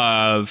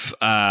of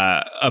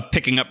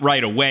picking up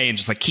right away and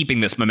just like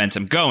keeping this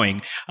momentum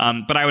going.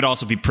 But I would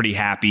also be pretty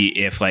happy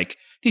if like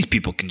these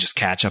people can just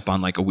catch up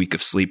on like a week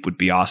of sleep would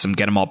be awesome.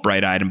 Get them all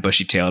bright eyed and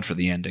bushy tailed for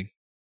the ending.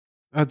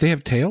 They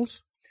have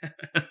tails?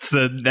 That's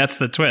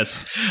the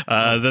twist.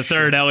 The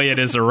third Elliot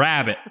is a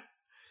rabbit.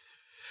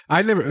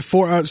 I never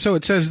so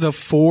it says the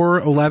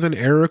 411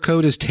 error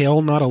code is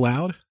tail not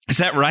allowed. Is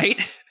that right?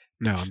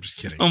 No, I'm just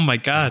kidding. Oh my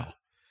God.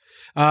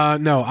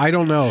 No, I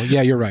don't know.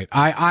 Yeah, you're right.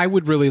 I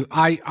would really,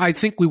 I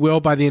think we will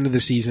by the end of the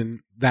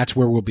season. That's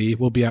where we'll be.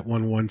 We'll be at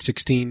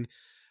 1/1/16.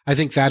 I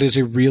think that is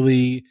a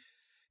really,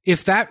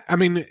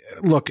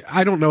 look,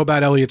 I don't know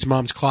about Elliot's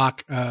mom's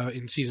clock,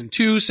 in season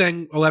 2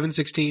 saying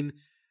 11/16.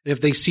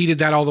 If they seeded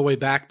that all the way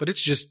back, but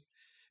it's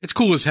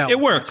cool as hell. It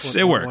works.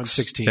 It works.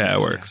 1/16 yeah, it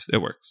works. Yeah.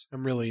 It works.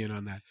 I'm really in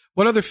on that.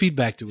 What other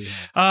feedback do we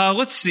have?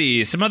 Let's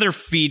see. Some other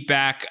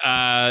feedback.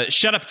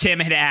 Shut Up Tim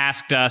had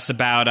asked us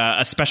about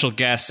a special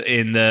guest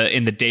in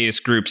the Deus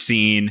Group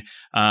scene,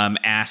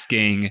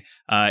 asking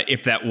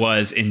if that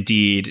was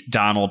indeed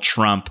Donald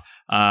Trump.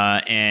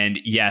 And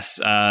yes,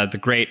 the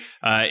great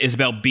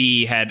Isabel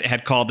B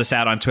had called this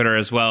out on Twitter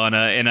as well in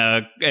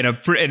a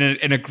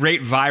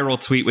great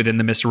viral tweet within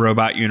the Mr.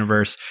 Robot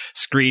universe,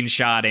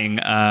 screenshotting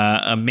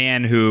a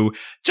man who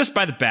just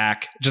by the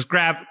back, just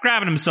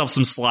grabbing himself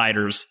some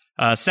sliders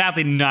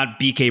Sadly, not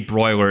BK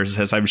Broilers,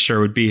 as I'm sure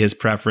would be his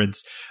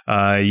preference.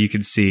 You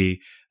can see.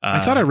 I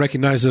thought I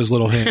recognized those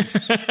little hands.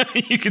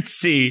 You can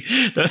see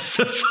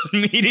those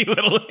meaty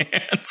little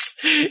hands.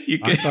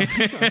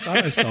 I thought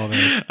I saw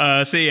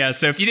those.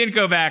 So if you didn't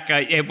go back,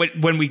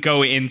 when we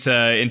go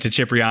into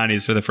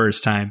Cipriani's for the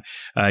first time,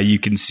 you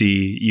can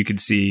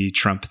see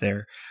Trump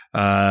there.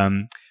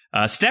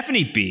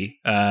 Stephanie B,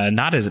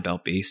 not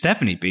Isabel B,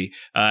 Stephanie B,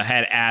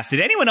 had asked, did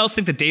anyone else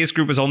think the Days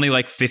group was only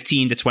like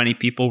 15 to 20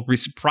 people? We're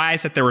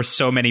surprised that there were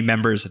so many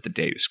members of the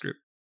Days group.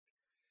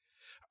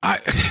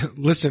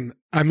 Listen,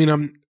 I mean,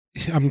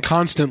 I'm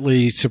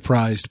constantly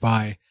surprised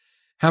by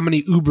how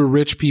many uber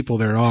rich people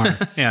there are.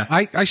 Yeah.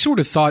 I sort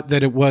of thought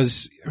that it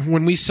was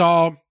when we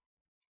saw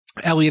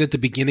Elliot at the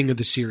beginning of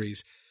the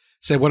series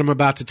say, what I'm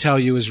about to tell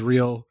you is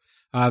real.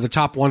 The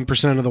top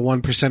 1% of the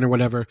 1% or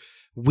whatever.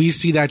 We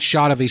see that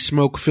shot of a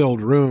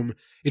smoke-filled room.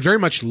 It very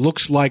much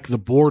looks like the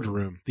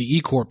boardroom, the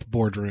E-Corp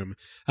boardroom.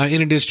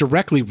 And it is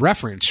directly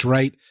referenced,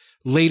 right?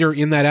 Later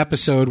in that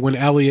episode when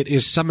Elliot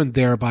is summoned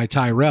there by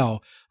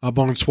Tyrell,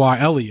 Bonsoir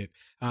Elliot,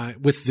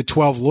 with the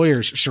 12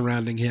 lawyers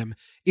surrounding him.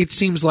 It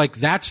seems like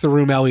that's the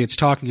room Elliot's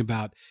talking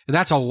about. And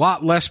that's a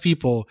lot less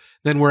people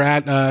than were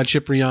at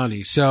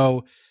Cipriani.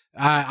 So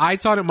I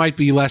thought it might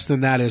be less than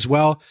that as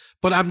well.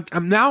 But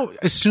I'm now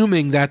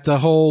assuming that the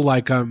whole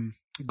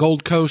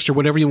Gold Coast or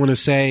whatever you want to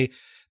say,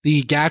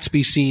 the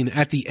Gatsby scene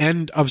at the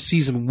end of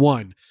season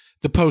 1,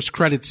 the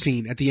post-credit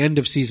scene at the end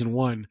of season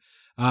 1,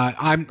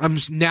 I'm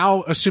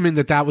now assuming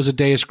that was a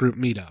Deus Group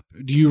meetup.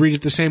 Do you read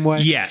it the same way?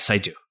 Yes, I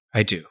do.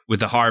 With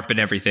the harp and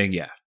everything,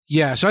 yeah.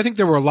 Yeah, so I think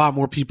there were a lot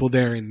more people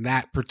there in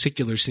that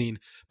particular scene.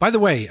 By the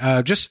way,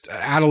 just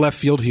out of left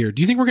field here,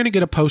 do you think we're going to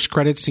get a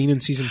post-credit scene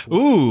in season 4?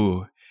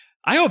 Ooh,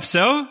 I hope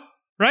so,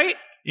 right?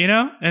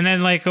 And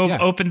then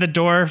open the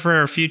door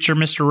for a future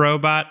Mr.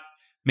 Robot.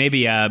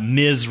 Maybe a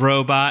Ms.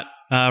 Robot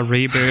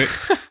reboot.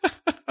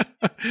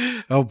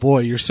 Oh boy,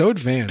 you're so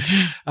advanced.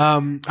 How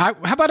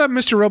about a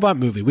Mr. Robot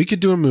movie? We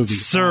could do a movie.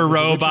 Sir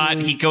Robot,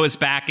 he goes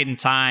back in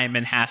time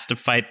and has to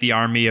fight the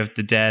army of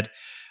the dead,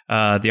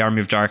 the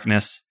army of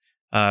darkness.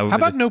 How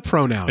about no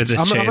pronouns?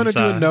 I'm going to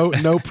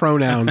do no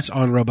pronouns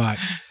on Robot.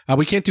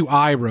 We can't do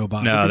I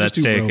Robot. No,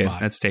 that's taken. Robot.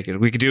 That's taken.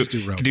 We could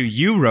do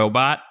you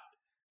Robot.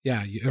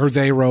 Yeah, or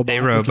they Robot. They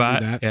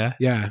Robot.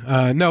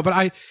 Yeah. No,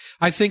 but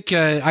I think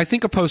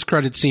a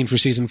post-credit scene for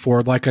season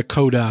 4, like a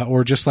coda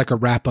or just like a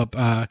wrap-up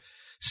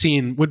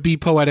scene, would be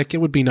poetic. It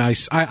would be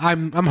nice.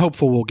 I'm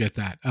hopeful we'll get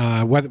that.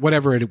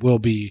 Whatever it will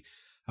be,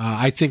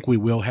 I think we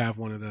will have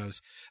one of those.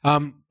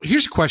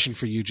 Here's a question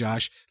for you,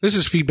 Josh. This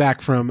is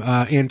feedback from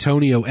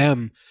Antonio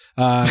M.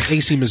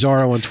 AC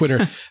Mazzaro on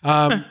Twitter.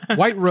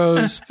 White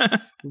Rose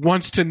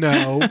wants to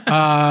know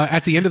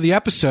at the end of the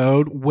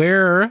episode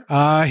where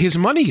his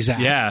money's at.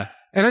 Yeah.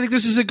 And I think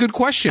this is a good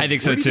question. I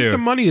think so, Where do you too. think the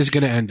money is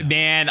going to end up?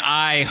 Man,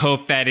 I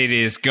hope that it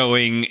is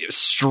going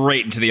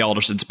straight into the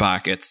Aldersons'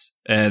 pockets,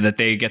 that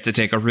they get to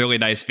take a really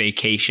nice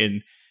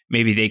vacation.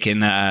 Maybe they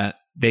can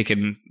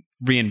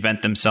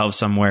reinvent themselves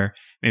somewhere.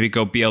 Maybe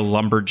go be a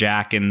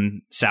lumberjack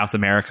in South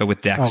America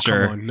with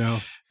Dexter. Oh, come on, no.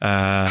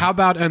 How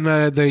about in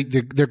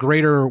the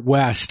greater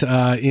West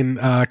in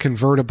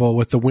convertible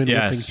with the wind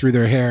whipping through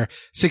their hair?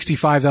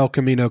 65 El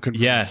Camino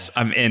convertible. Yes,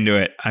 I'm into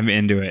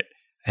it.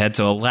 Head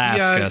to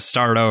Alaska,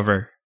 start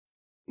over.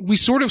 We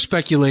sort of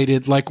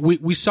speculated,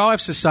 we saw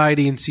F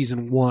Society in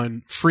season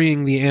 1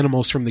 freeing the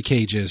animals from the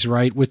cages,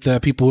 right? With the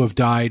people who have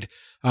died,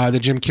 the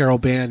Jim Carroll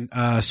band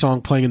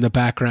song playing in the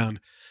background.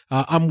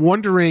 I'm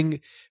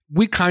wondering,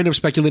 we kind of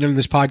speculated in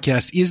this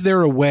podcast, is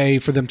there a way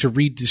for them to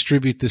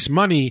redistribute this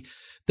money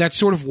that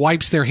sort of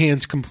wipes their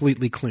hands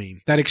completely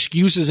clean, that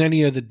excuses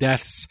any of the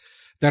deaths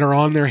that are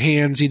on their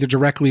hands, either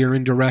directly or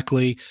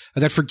indirectly,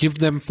 that forgive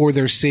them for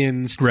their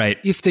sins. Right.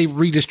 If they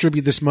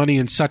redistribute this money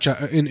in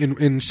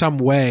in some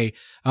way,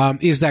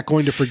 is that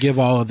going to forgive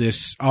all of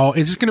this?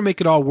 Is this going to make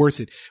it all worth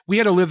it? We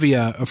had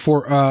Olivia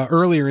for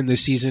earlier in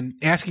this season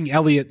asking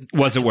Elliot,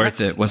 was it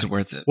worth it? Was it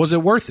worth it? Was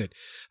it worth it?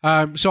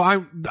 So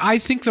I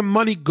think the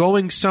money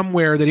going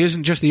somewhere that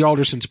isn't just the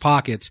Aldersons'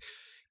 pockets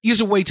is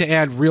a way to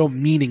add real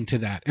meaning to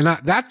that. And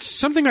that's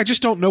something I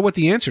just don't know what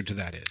the answer to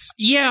that is.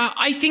 Yeah,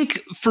 I think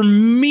for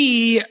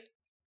me,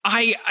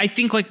 I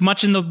think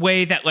much in the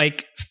way that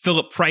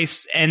Philip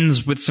Price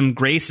ends with some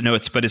grace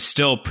notes, but is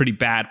still a pretty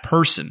bad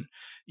person.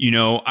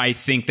 I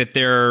think that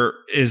there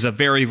is a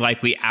very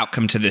likely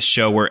outcome to this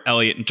show where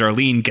Elliot and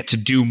Darlene get to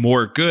do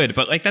more good,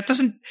 but that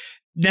doesn't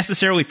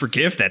necessarily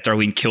forgive that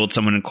Darlene killed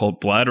someone in cold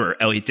blood or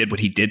Elliot did what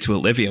he did to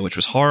Olivia, which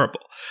was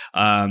horrible.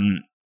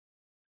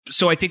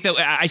 So I think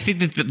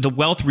that the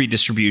wealth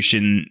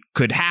redistribution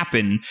could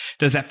happen.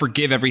 Does that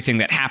forgive everything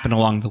that happened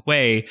along the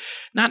way?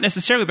 Not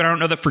necessarily, but I don't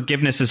know that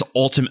forgiveness is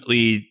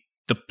ultimately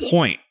the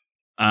point.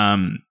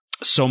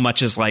 So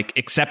much as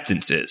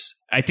acceptance is.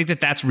 I think that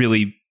that's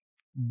really,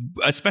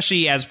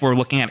 especially as we're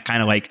looking at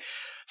kind of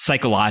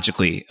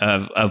psychologically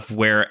of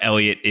where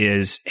Elliot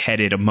is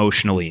headed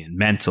emotionally and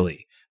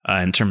mentally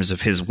in terms of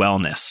his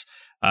wellness.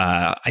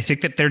 I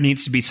think that there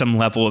needs to be some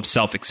level of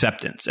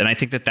self-acceptance. And I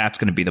think that that's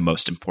going to be the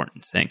most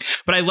important thing.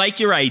 But I like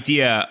your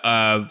idea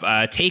of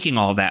taking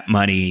all that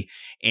money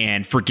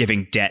and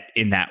forgiving debt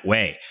in that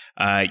way.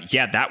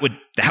 That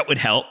would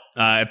help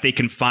if they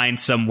can find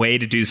some way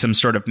to do some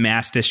sort of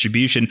mass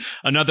distribution.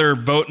 Another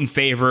vote in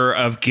favor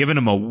of giving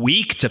them a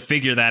week to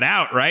figure that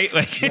out, right?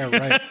 Like, yeah,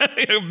 right.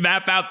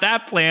 Map out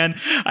that plan.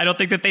 I don't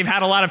think that they've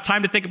had a lot of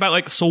time to think about,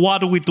 like, so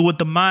what do we do with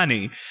the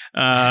money?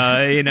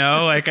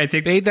 I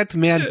think pay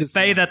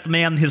that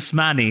man his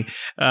money.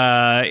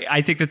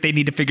 I think that they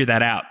need to figure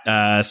that out.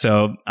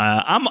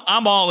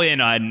 I'm all in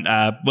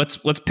on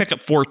let's pick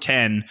up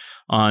 410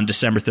 on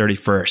December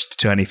 31st,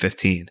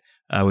 2015.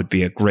 Would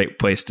be a great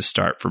place to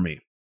start for me.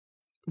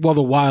 Well,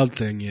 the wild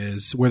thing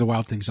is where the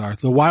wild things are.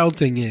 The wild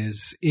thing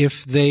is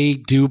if they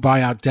do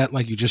buy out debt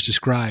like you just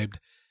described,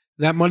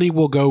 that money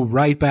will go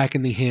right back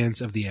in the hands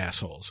of the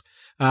assholes.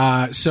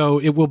 So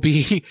it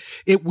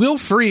will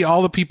free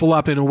all the people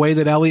up in a way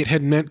that Elliot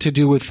had meant to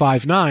do with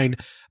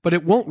 5-9, but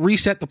it won't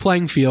reset the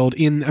playing field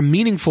in a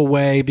meaningful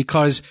way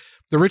because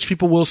the rich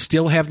people will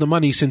still have the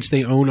money since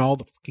they own all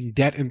the fucking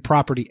debt and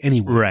property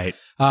anyway.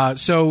 Right.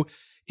 So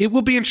it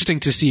will be interesting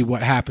to see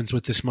what happens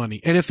with this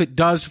money. And if it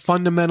does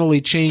fundamentally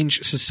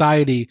change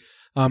society,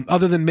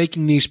 other than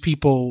making these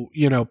people,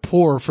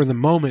 poor for the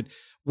moment,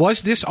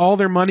 was this all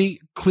their money?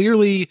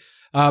 Clearly,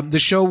 the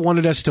show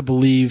wanted us to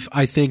believe,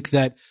 I think,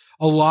 that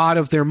a lot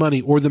of their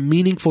money, or the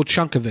meaningful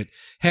chunk of it,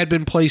 had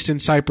been placed in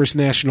Cyprus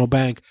National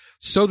Bank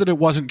so that it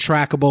wasn't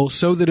trackable,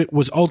 so that it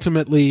was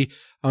ultimately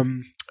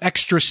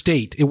extra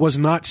state. It was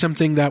not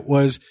something that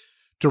was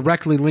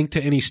directly linked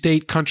to any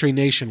state, country,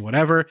 nation,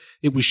 whatever.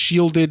 It was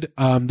shielded.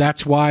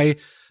 That's why,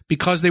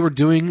 because they were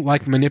doing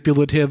like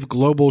manipulative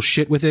global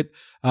shit with it,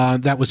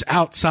 that was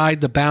outside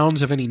the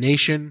bounds of any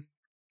nation,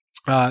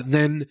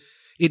 then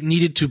it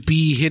needed to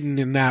be hidden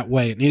in that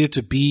way. It needed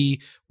to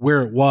be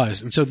where it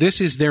was. And so this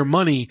is their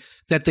money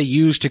that they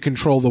use to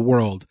control the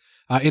world,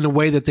 in a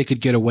way that they could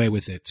get away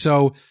with it.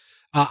 So,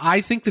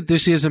 I think that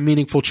this is a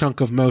meaningful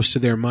chunk of most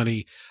of their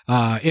money.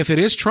 If it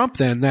is Trump,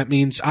 then that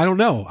means, I don't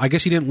know. I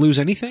guess he didn't lose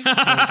anything.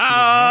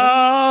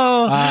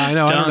 I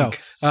don't know.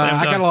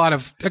 I got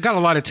a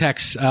lot of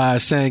texts,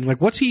 saying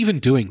like, what's he even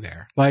doing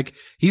there? Like,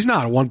 he's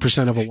not a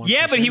 1% of a 1%.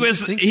 Yeah, but he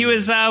was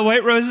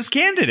White Rose's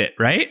candidate,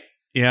 right?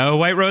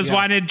 White Rose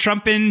wanted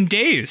Trump in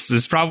days.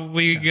 Is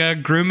probably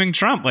grooming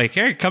Trump. Like,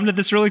 hey, come to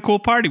this really cool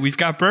party. We've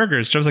got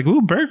burgers. Trump's like,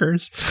 ooh,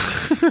 burgers.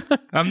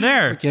 I'm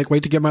there. I can't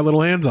wait to get my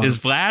little hands on. Is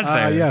Vlad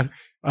there? Yeah.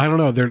 I don't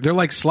know. They're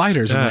like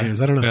sliders in my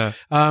hands. I don't know.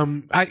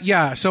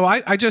 Yeah. So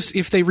I just,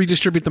 if they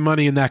redistribute the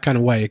money in that kind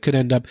of way, it could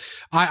end up,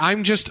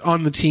 I'm just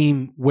on the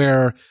team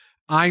where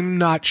I'm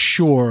not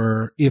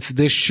sure if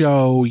this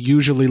show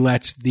usually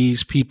lets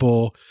these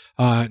people,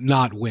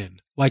 not win.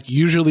 Like,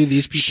 usually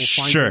these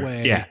people find a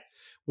way. Yeah.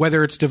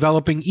 Whether it's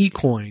developing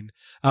eCoin,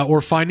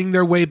 or finding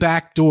their way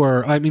back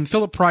door. I mean,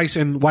 Philip Price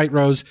and White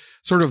Rose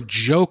sort of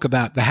joke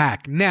about the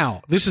hack.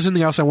 Now, this is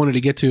something else I wanted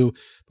to get to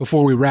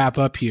before we wrap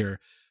up here.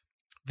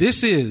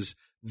 This is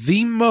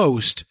the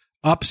most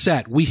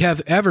upset we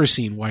have ever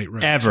seen White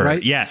Rose. Ever.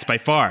 Right? Yes, by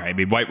far. I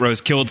mean, White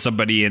Rose killed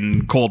somebody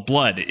in cold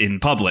blood in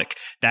public.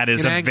 That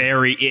is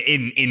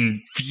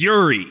in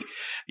fury.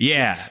 Yeah,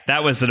 yes.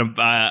 That was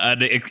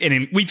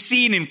we've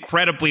seen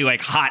incredibly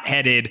like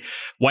hot-headed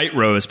White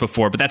Rose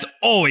before, but that's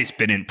always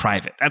been in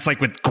private. That's like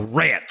with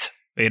Grant,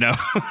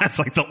 that's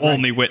like the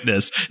only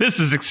witness. This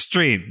is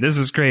extreme. This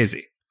is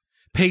crazy.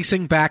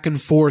 Pacing back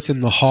and forth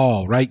in the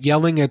hall, right?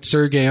 Yelling at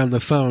Sergey on the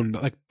phone,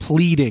 like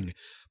pleading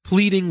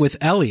with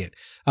Elliot,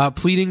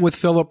 pleading with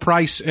Philip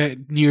Price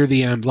near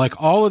the end.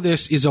 Like, all of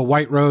this is a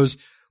White Rose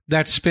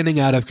that's spinning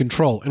out of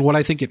control. And what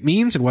I think it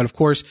means, and what, of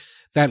course,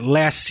 that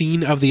last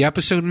scene of the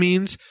episode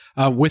means,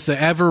 with the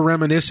ever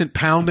reminiscent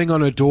pounding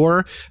on a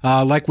door,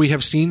 like we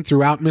have seen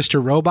throughout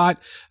Mr. Robot.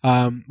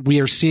 We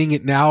are seeing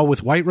it now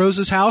with White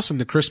Rose's house and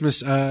the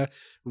Christmas,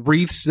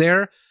 wreaths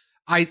there.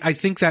 I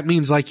think that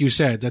means, like you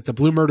said, that the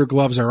blue murder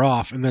gloves are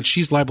off and that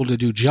she's liable to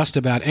do just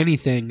about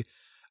anything.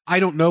 I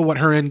don't know what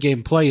her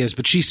endgame play is,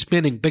 but she's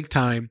spinning big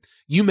time.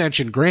 You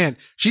mentioned Grant.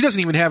 She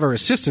doesn't even have her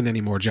assistant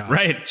anymore, Josh.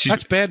 Right.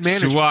 That's bad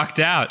management. She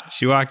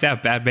walked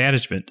out. Bad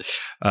management.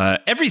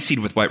 Every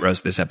scene with White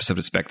Rose this episode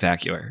is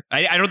spectacular.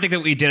 I don't think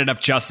that we did enough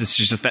justice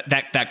to just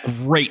that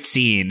great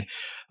scene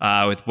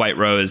with White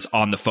Rose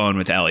on the phone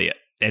with Elliot.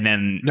 And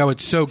then, no,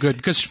 it's so good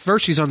because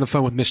first she's on the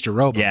phone with Mr.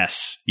 Robot.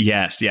 Yes.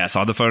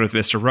 On the phone with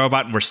Mr.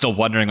 Robot. And we're still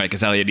wondering, like,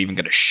 is Elliot even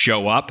going to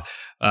show up?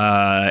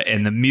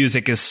 And the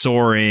music is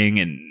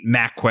soaring and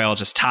Matt Quayle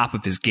just top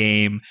of his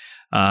game.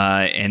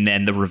 And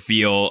then the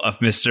reveal of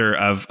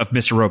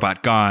Mr.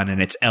 Robot gone,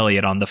 and it's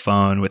Elliot on the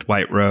phone with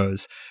White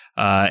Rose.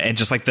 And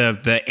just like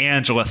the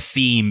Angela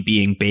theme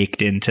being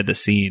baked into the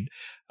scene.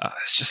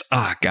 It's just,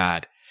 oh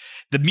God.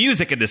 The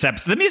music in this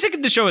episode, the music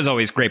in the show is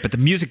always great, but the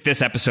music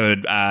this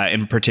episode,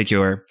 in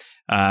particular,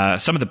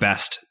 some of the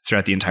best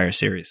throughout the entire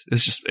series.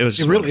 It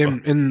was really,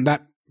 and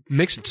that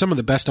makes it some of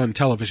the best on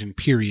television,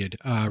 period.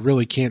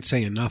 Really can't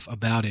say enough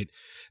about it.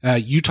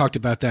 You talked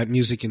about that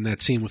music in that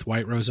scene with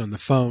White Rose on the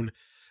phone.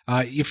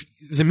 if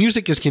the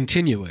music is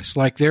continuous,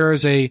 like there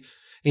is a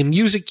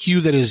music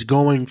cue that is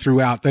going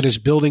throughout, that is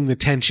building the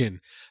tension,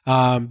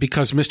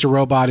 because Mr.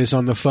 Robot is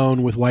on the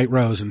phone with White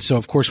Rose. And so,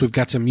 of course, we've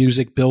got some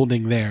music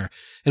building there.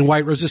 And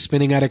White Rose is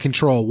spinning out of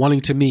control,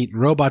 wanting to meet. And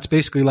Robot's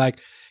basically like,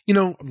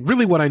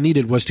 really what I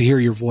needed was to hear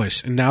your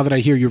voice. And now that I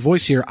hear your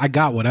voice here, I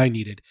got what I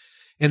needed.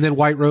 And then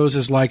White Rose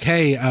is like,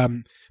 hey,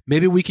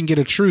 maybe we can get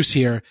a truce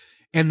here.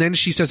 And then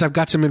she says, I've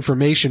got some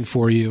information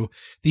for you.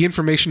 The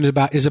information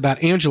is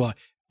about Angela.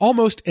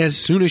 Almost as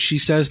soon as she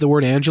says the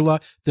word Angela,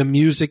 the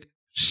music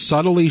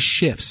subtly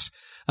shifts.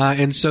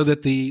 And so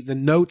that the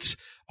notes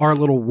are a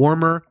little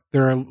warmer.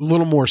 They're a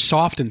little more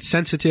soft and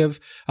sensitive.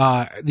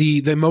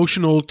 The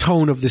emotional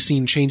tone of the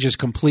scene changes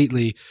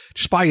completely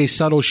just by a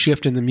subtle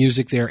shift in the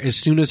music there as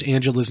soon as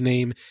Angela's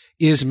name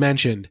is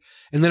mentioned.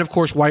 And then, of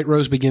course, White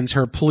Rose begins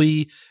her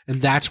plea,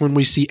 and that's when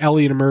we see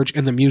Elliot emerge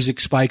and the music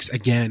spikes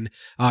again.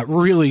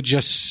 Really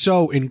just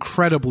so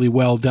incredibly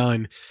well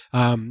done.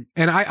 And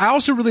I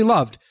also really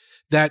loved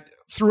that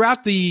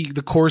throughout the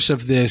course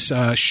of this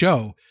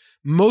show,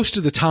 most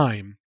of the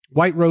time,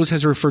 White Rose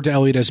has referred to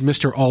Elliot as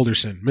Mr.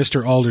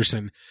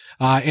 Alderson.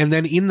 And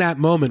then in that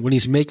moment, when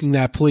he's making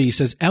that plea, he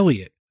says,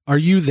 Elliot, are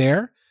you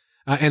there?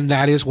 And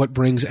that is what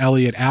brings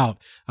Elliot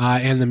out,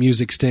 and the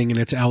music sting, and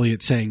it's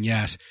Elliot saying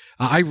yes.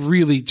 I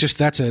really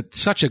that's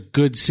such a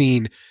good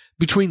scene.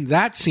 Between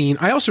that scene,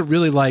 I also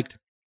really liked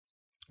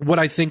what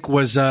I think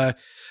was, a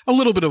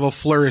little bit of a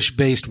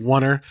flourish-based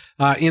oneer,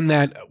 in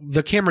that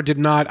the camera did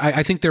not,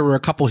 I think there were a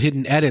couple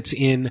hidden edits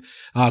in,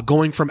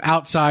 going from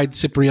outside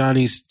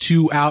Cipriani's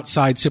to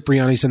outside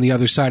Cipriani's on the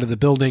other side of the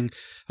building.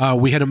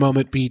 We had a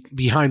moment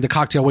behind the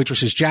cocktail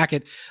waitress's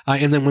jacket.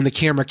 And then when the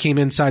camera came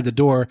inside the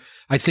door,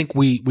 I think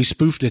we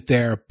spoofed it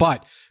there,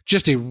 but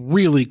just a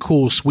really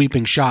cool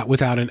sweeping shot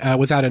without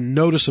a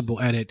noticeable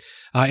edit.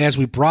 As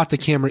we brought the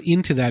camera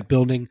into that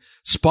building,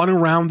 spun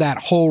around that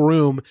whole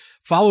room,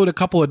 followed a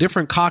couple of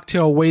different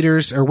cocktail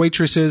waiters or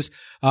waitresses,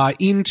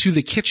 into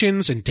the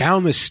kitchens and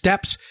down the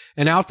steps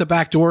and out the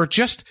back door.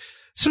 Just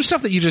some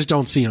stuff that you just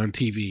don't see on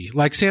TV.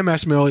 Like, Sam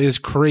Esmail is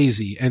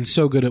crazy and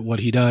so good at what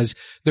he does.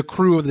 The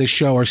crew of this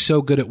show are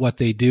so good at what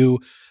they do.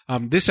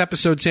 This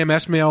episode, Sam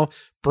Esmail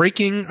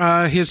breaking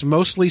his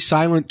mostly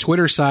silent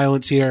Twitter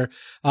silence here,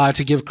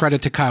 to give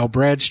credit to Kyle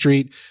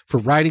Bradstreet for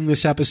writing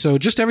this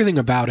episode. Just everything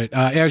about it,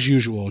 as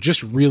usual,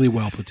 just really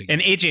well put together.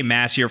 And AJ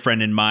Mass, your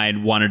friend and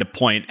mine, wanted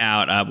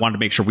to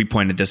make sure we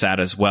pointed this out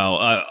as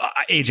well.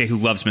 AJ, who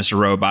loves Mr.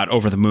 Robot,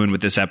 over the moon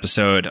with this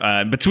episode.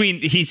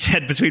 He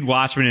said between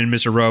Watchmen and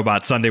Mr.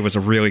 Robot, Sunday was a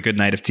really good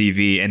night of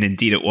TV, and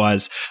indeed it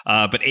was.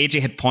 But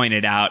AJ had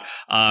pointed out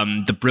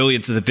the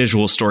brilliance of the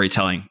visual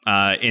storytelling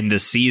in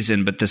this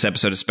season, but this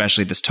episode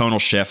especially, this tonal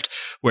shift,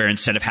 where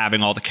instead of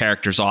having all the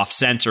characters off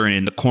center and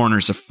in the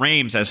corners of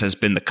frames, as has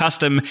been the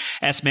custom,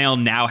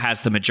 Esmail now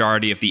has the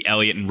majority of the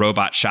Elliot and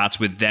Robot shots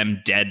with them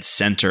dead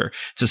center.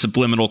 It's a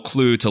subliminal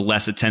clue to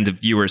less attentive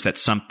viewers that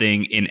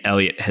something in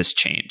Elliot has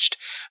changed.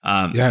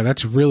 Yeah,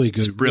 that's really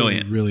good. It's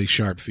brilliant. Really, really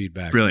sharp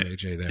feedback brilliant.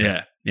 From AJ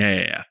there.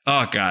 Yeah.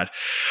 Oh, God.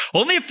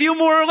 Only a few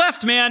more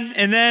left, man.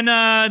 And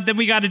then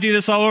we got to do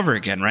this all over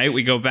again, right?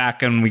 We go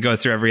back and we go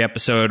through every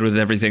episode with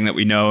everything that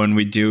we know, and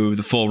we do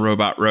the full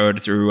Robot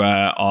Road through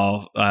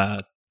all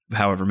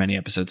however many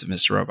episodes of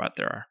Mr. Robot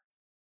there are.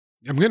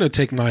 I'm going to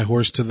take my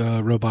horse to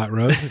the Robot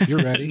Road if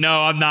you're ready. No,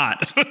 I'm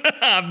not.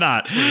 I'm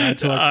not.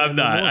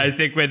 I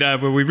think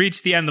when we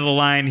reach the end of the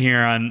line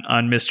here on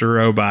Mr.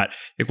 Robot, I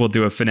think we'll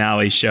do a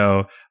finale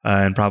show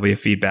and probably a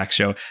feedback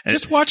show.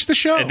 Just watch the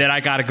show. And then I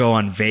got to go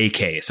on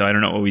vacay, so I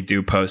don't know what we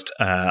do post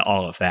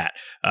all of that.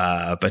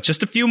 But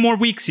just a few more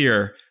weeks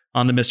here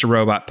on the Mr.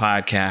 Robot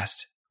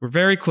podcast. We're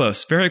very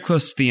close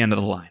to the end of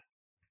the line.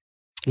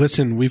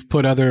 Listen, we've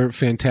put other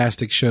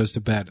fantastic shows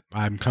to bed.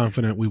 I'm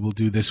confident we will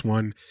do this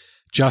one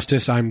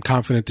justice. I'm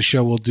confident the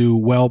show will do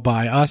well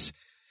by us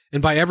and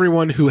by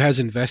everyone who has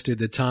invested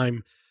the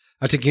time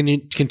to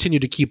continue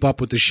to keep up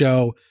with the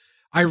show.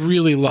 I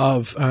really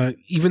love,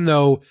 even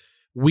though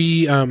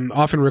we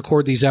often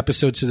record these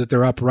episodes so that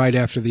they're up right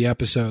after the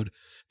episode,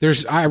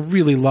 I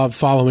really love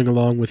following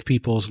along with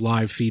people's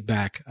live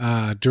feedback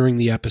during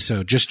the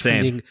episode, just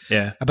reading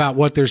about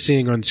what they're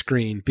seeing on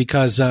screen,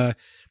 because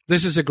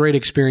this is a great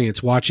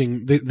experience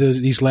watching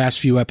these last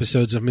few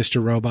episodes of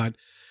Mr. Robot.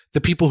 The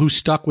people who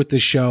stuck with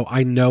this show,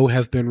 I know,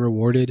 have been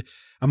rewarded.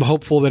 I'm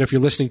hopeful that if you're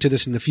listening to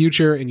this in the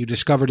future and you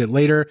discovered it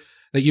later,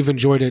 that you've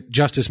enjoyed it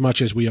just as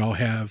much as we all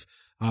have,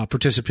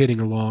 participating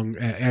along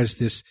as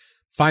this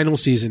final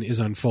season is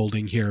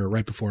unfolding here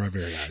right before our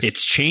very eyes.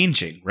 It's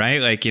changing,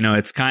 right? Like,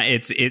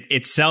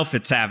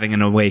 it's having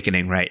an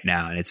awakening right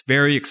now, and it's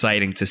very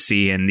exciting to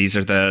see. And these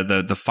are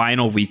the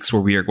final weeks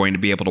where we are going to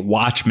be able to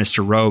watch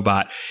Mr.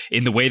 Robot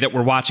in the way that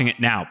we're watching it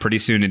now. Pretty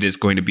soon it is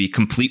going to be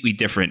completely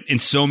different in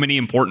so many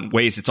important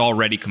ways. It's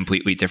already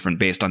completely different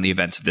based on the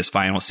events of this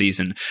final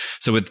season.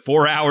 So with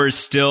 4 hours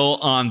still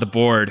on the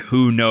board,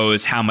 who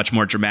knows how much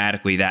more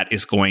dramatically that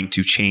is going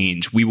to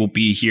change. We will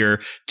be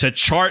here to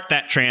chart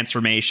that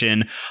transformation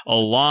conversation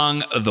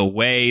along the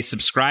way.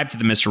 Subscribe to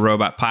the Mr.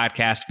 Robot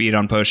podcast feed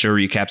on Post Show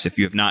Recaps if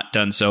you have not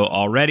done so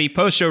already.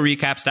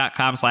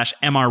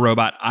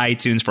 postshowrecaps.com/MRRobot,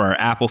 iTunes for our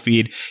Apple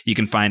feed. You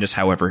can find us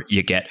however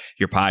you get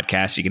your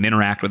podcasts. You can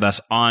interact with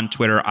us on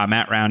Twitter. I'm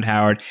at Round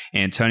Howard.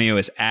 Antonio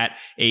is at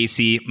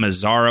AC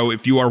Mazzaro.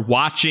 If you are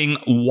watching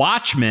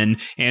Watchmen,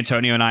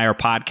 Antonio and I are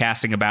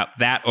podcasting about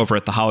that over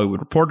at The Hollywood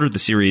Reporter, the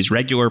series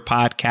regular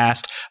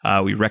podcast.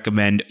 We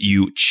recommend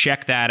you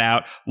check that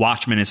out.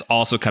 Watchmen is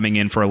also coming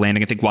in for a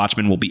landing. I think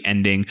Watchmen will be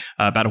ending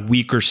about a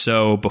week or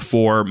so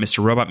before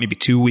Mr. Robot, maybe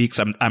 2 weeks.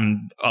 I'm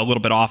a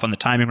little bit off on the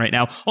timing right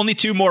now. Only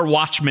 2 more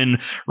Watchmen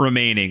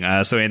remaining.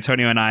 So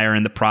Antonio and I are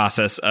in the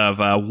process of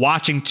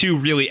watching 2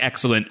 really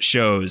excellent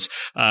shows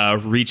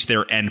reach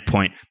their end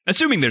point,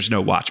 assuming there's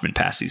no Watchmen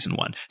past season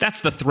 1. That's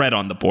the thread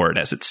on the board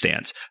as it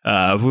stands.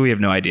 We have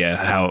no idea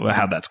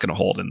how that's going to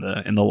hold in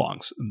the long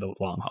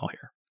haul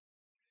here.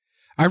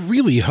 I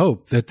really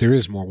hope that there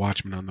is more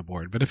Watchmen on the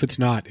board, but if it's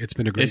not, it's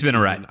been a great season.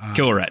 A ride.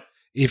 Killer ride.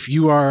 If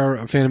you are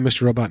a fan of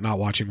Mr. Robot not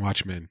watching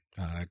Watchmen,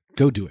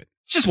 go do it.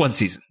 It's just 1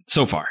 season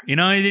so far. You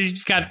know,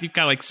 you've got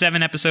like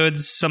 7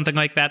 episodes, something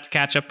like that to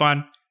catch up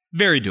on.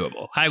 Very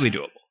doable. Highly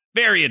doable.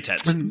 Very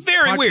intense. And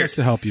very weird.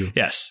 To help you.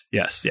 Yes.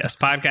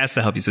 Podcasts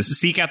to help you. So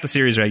seek out the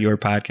series regular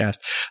podcast.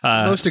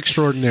 Most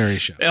extraordinary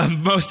show.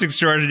 Most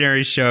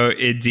extraordinary show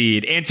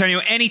indeed. Antonio,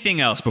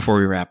 anything else before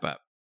we wrap up?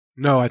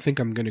 No, I think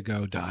I'm going to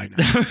go die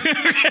now.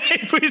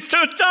 Please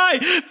don't die.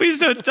 Please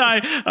don't die.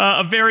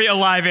 A very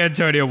alive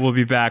Antonio will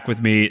be back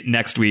with me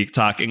next week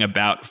talking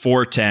about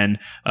 410,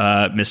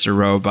 Mr.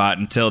 Robot.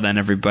 Until then,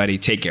 everybody,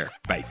 take care.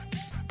 Bye.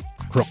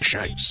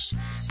 Crookshanks.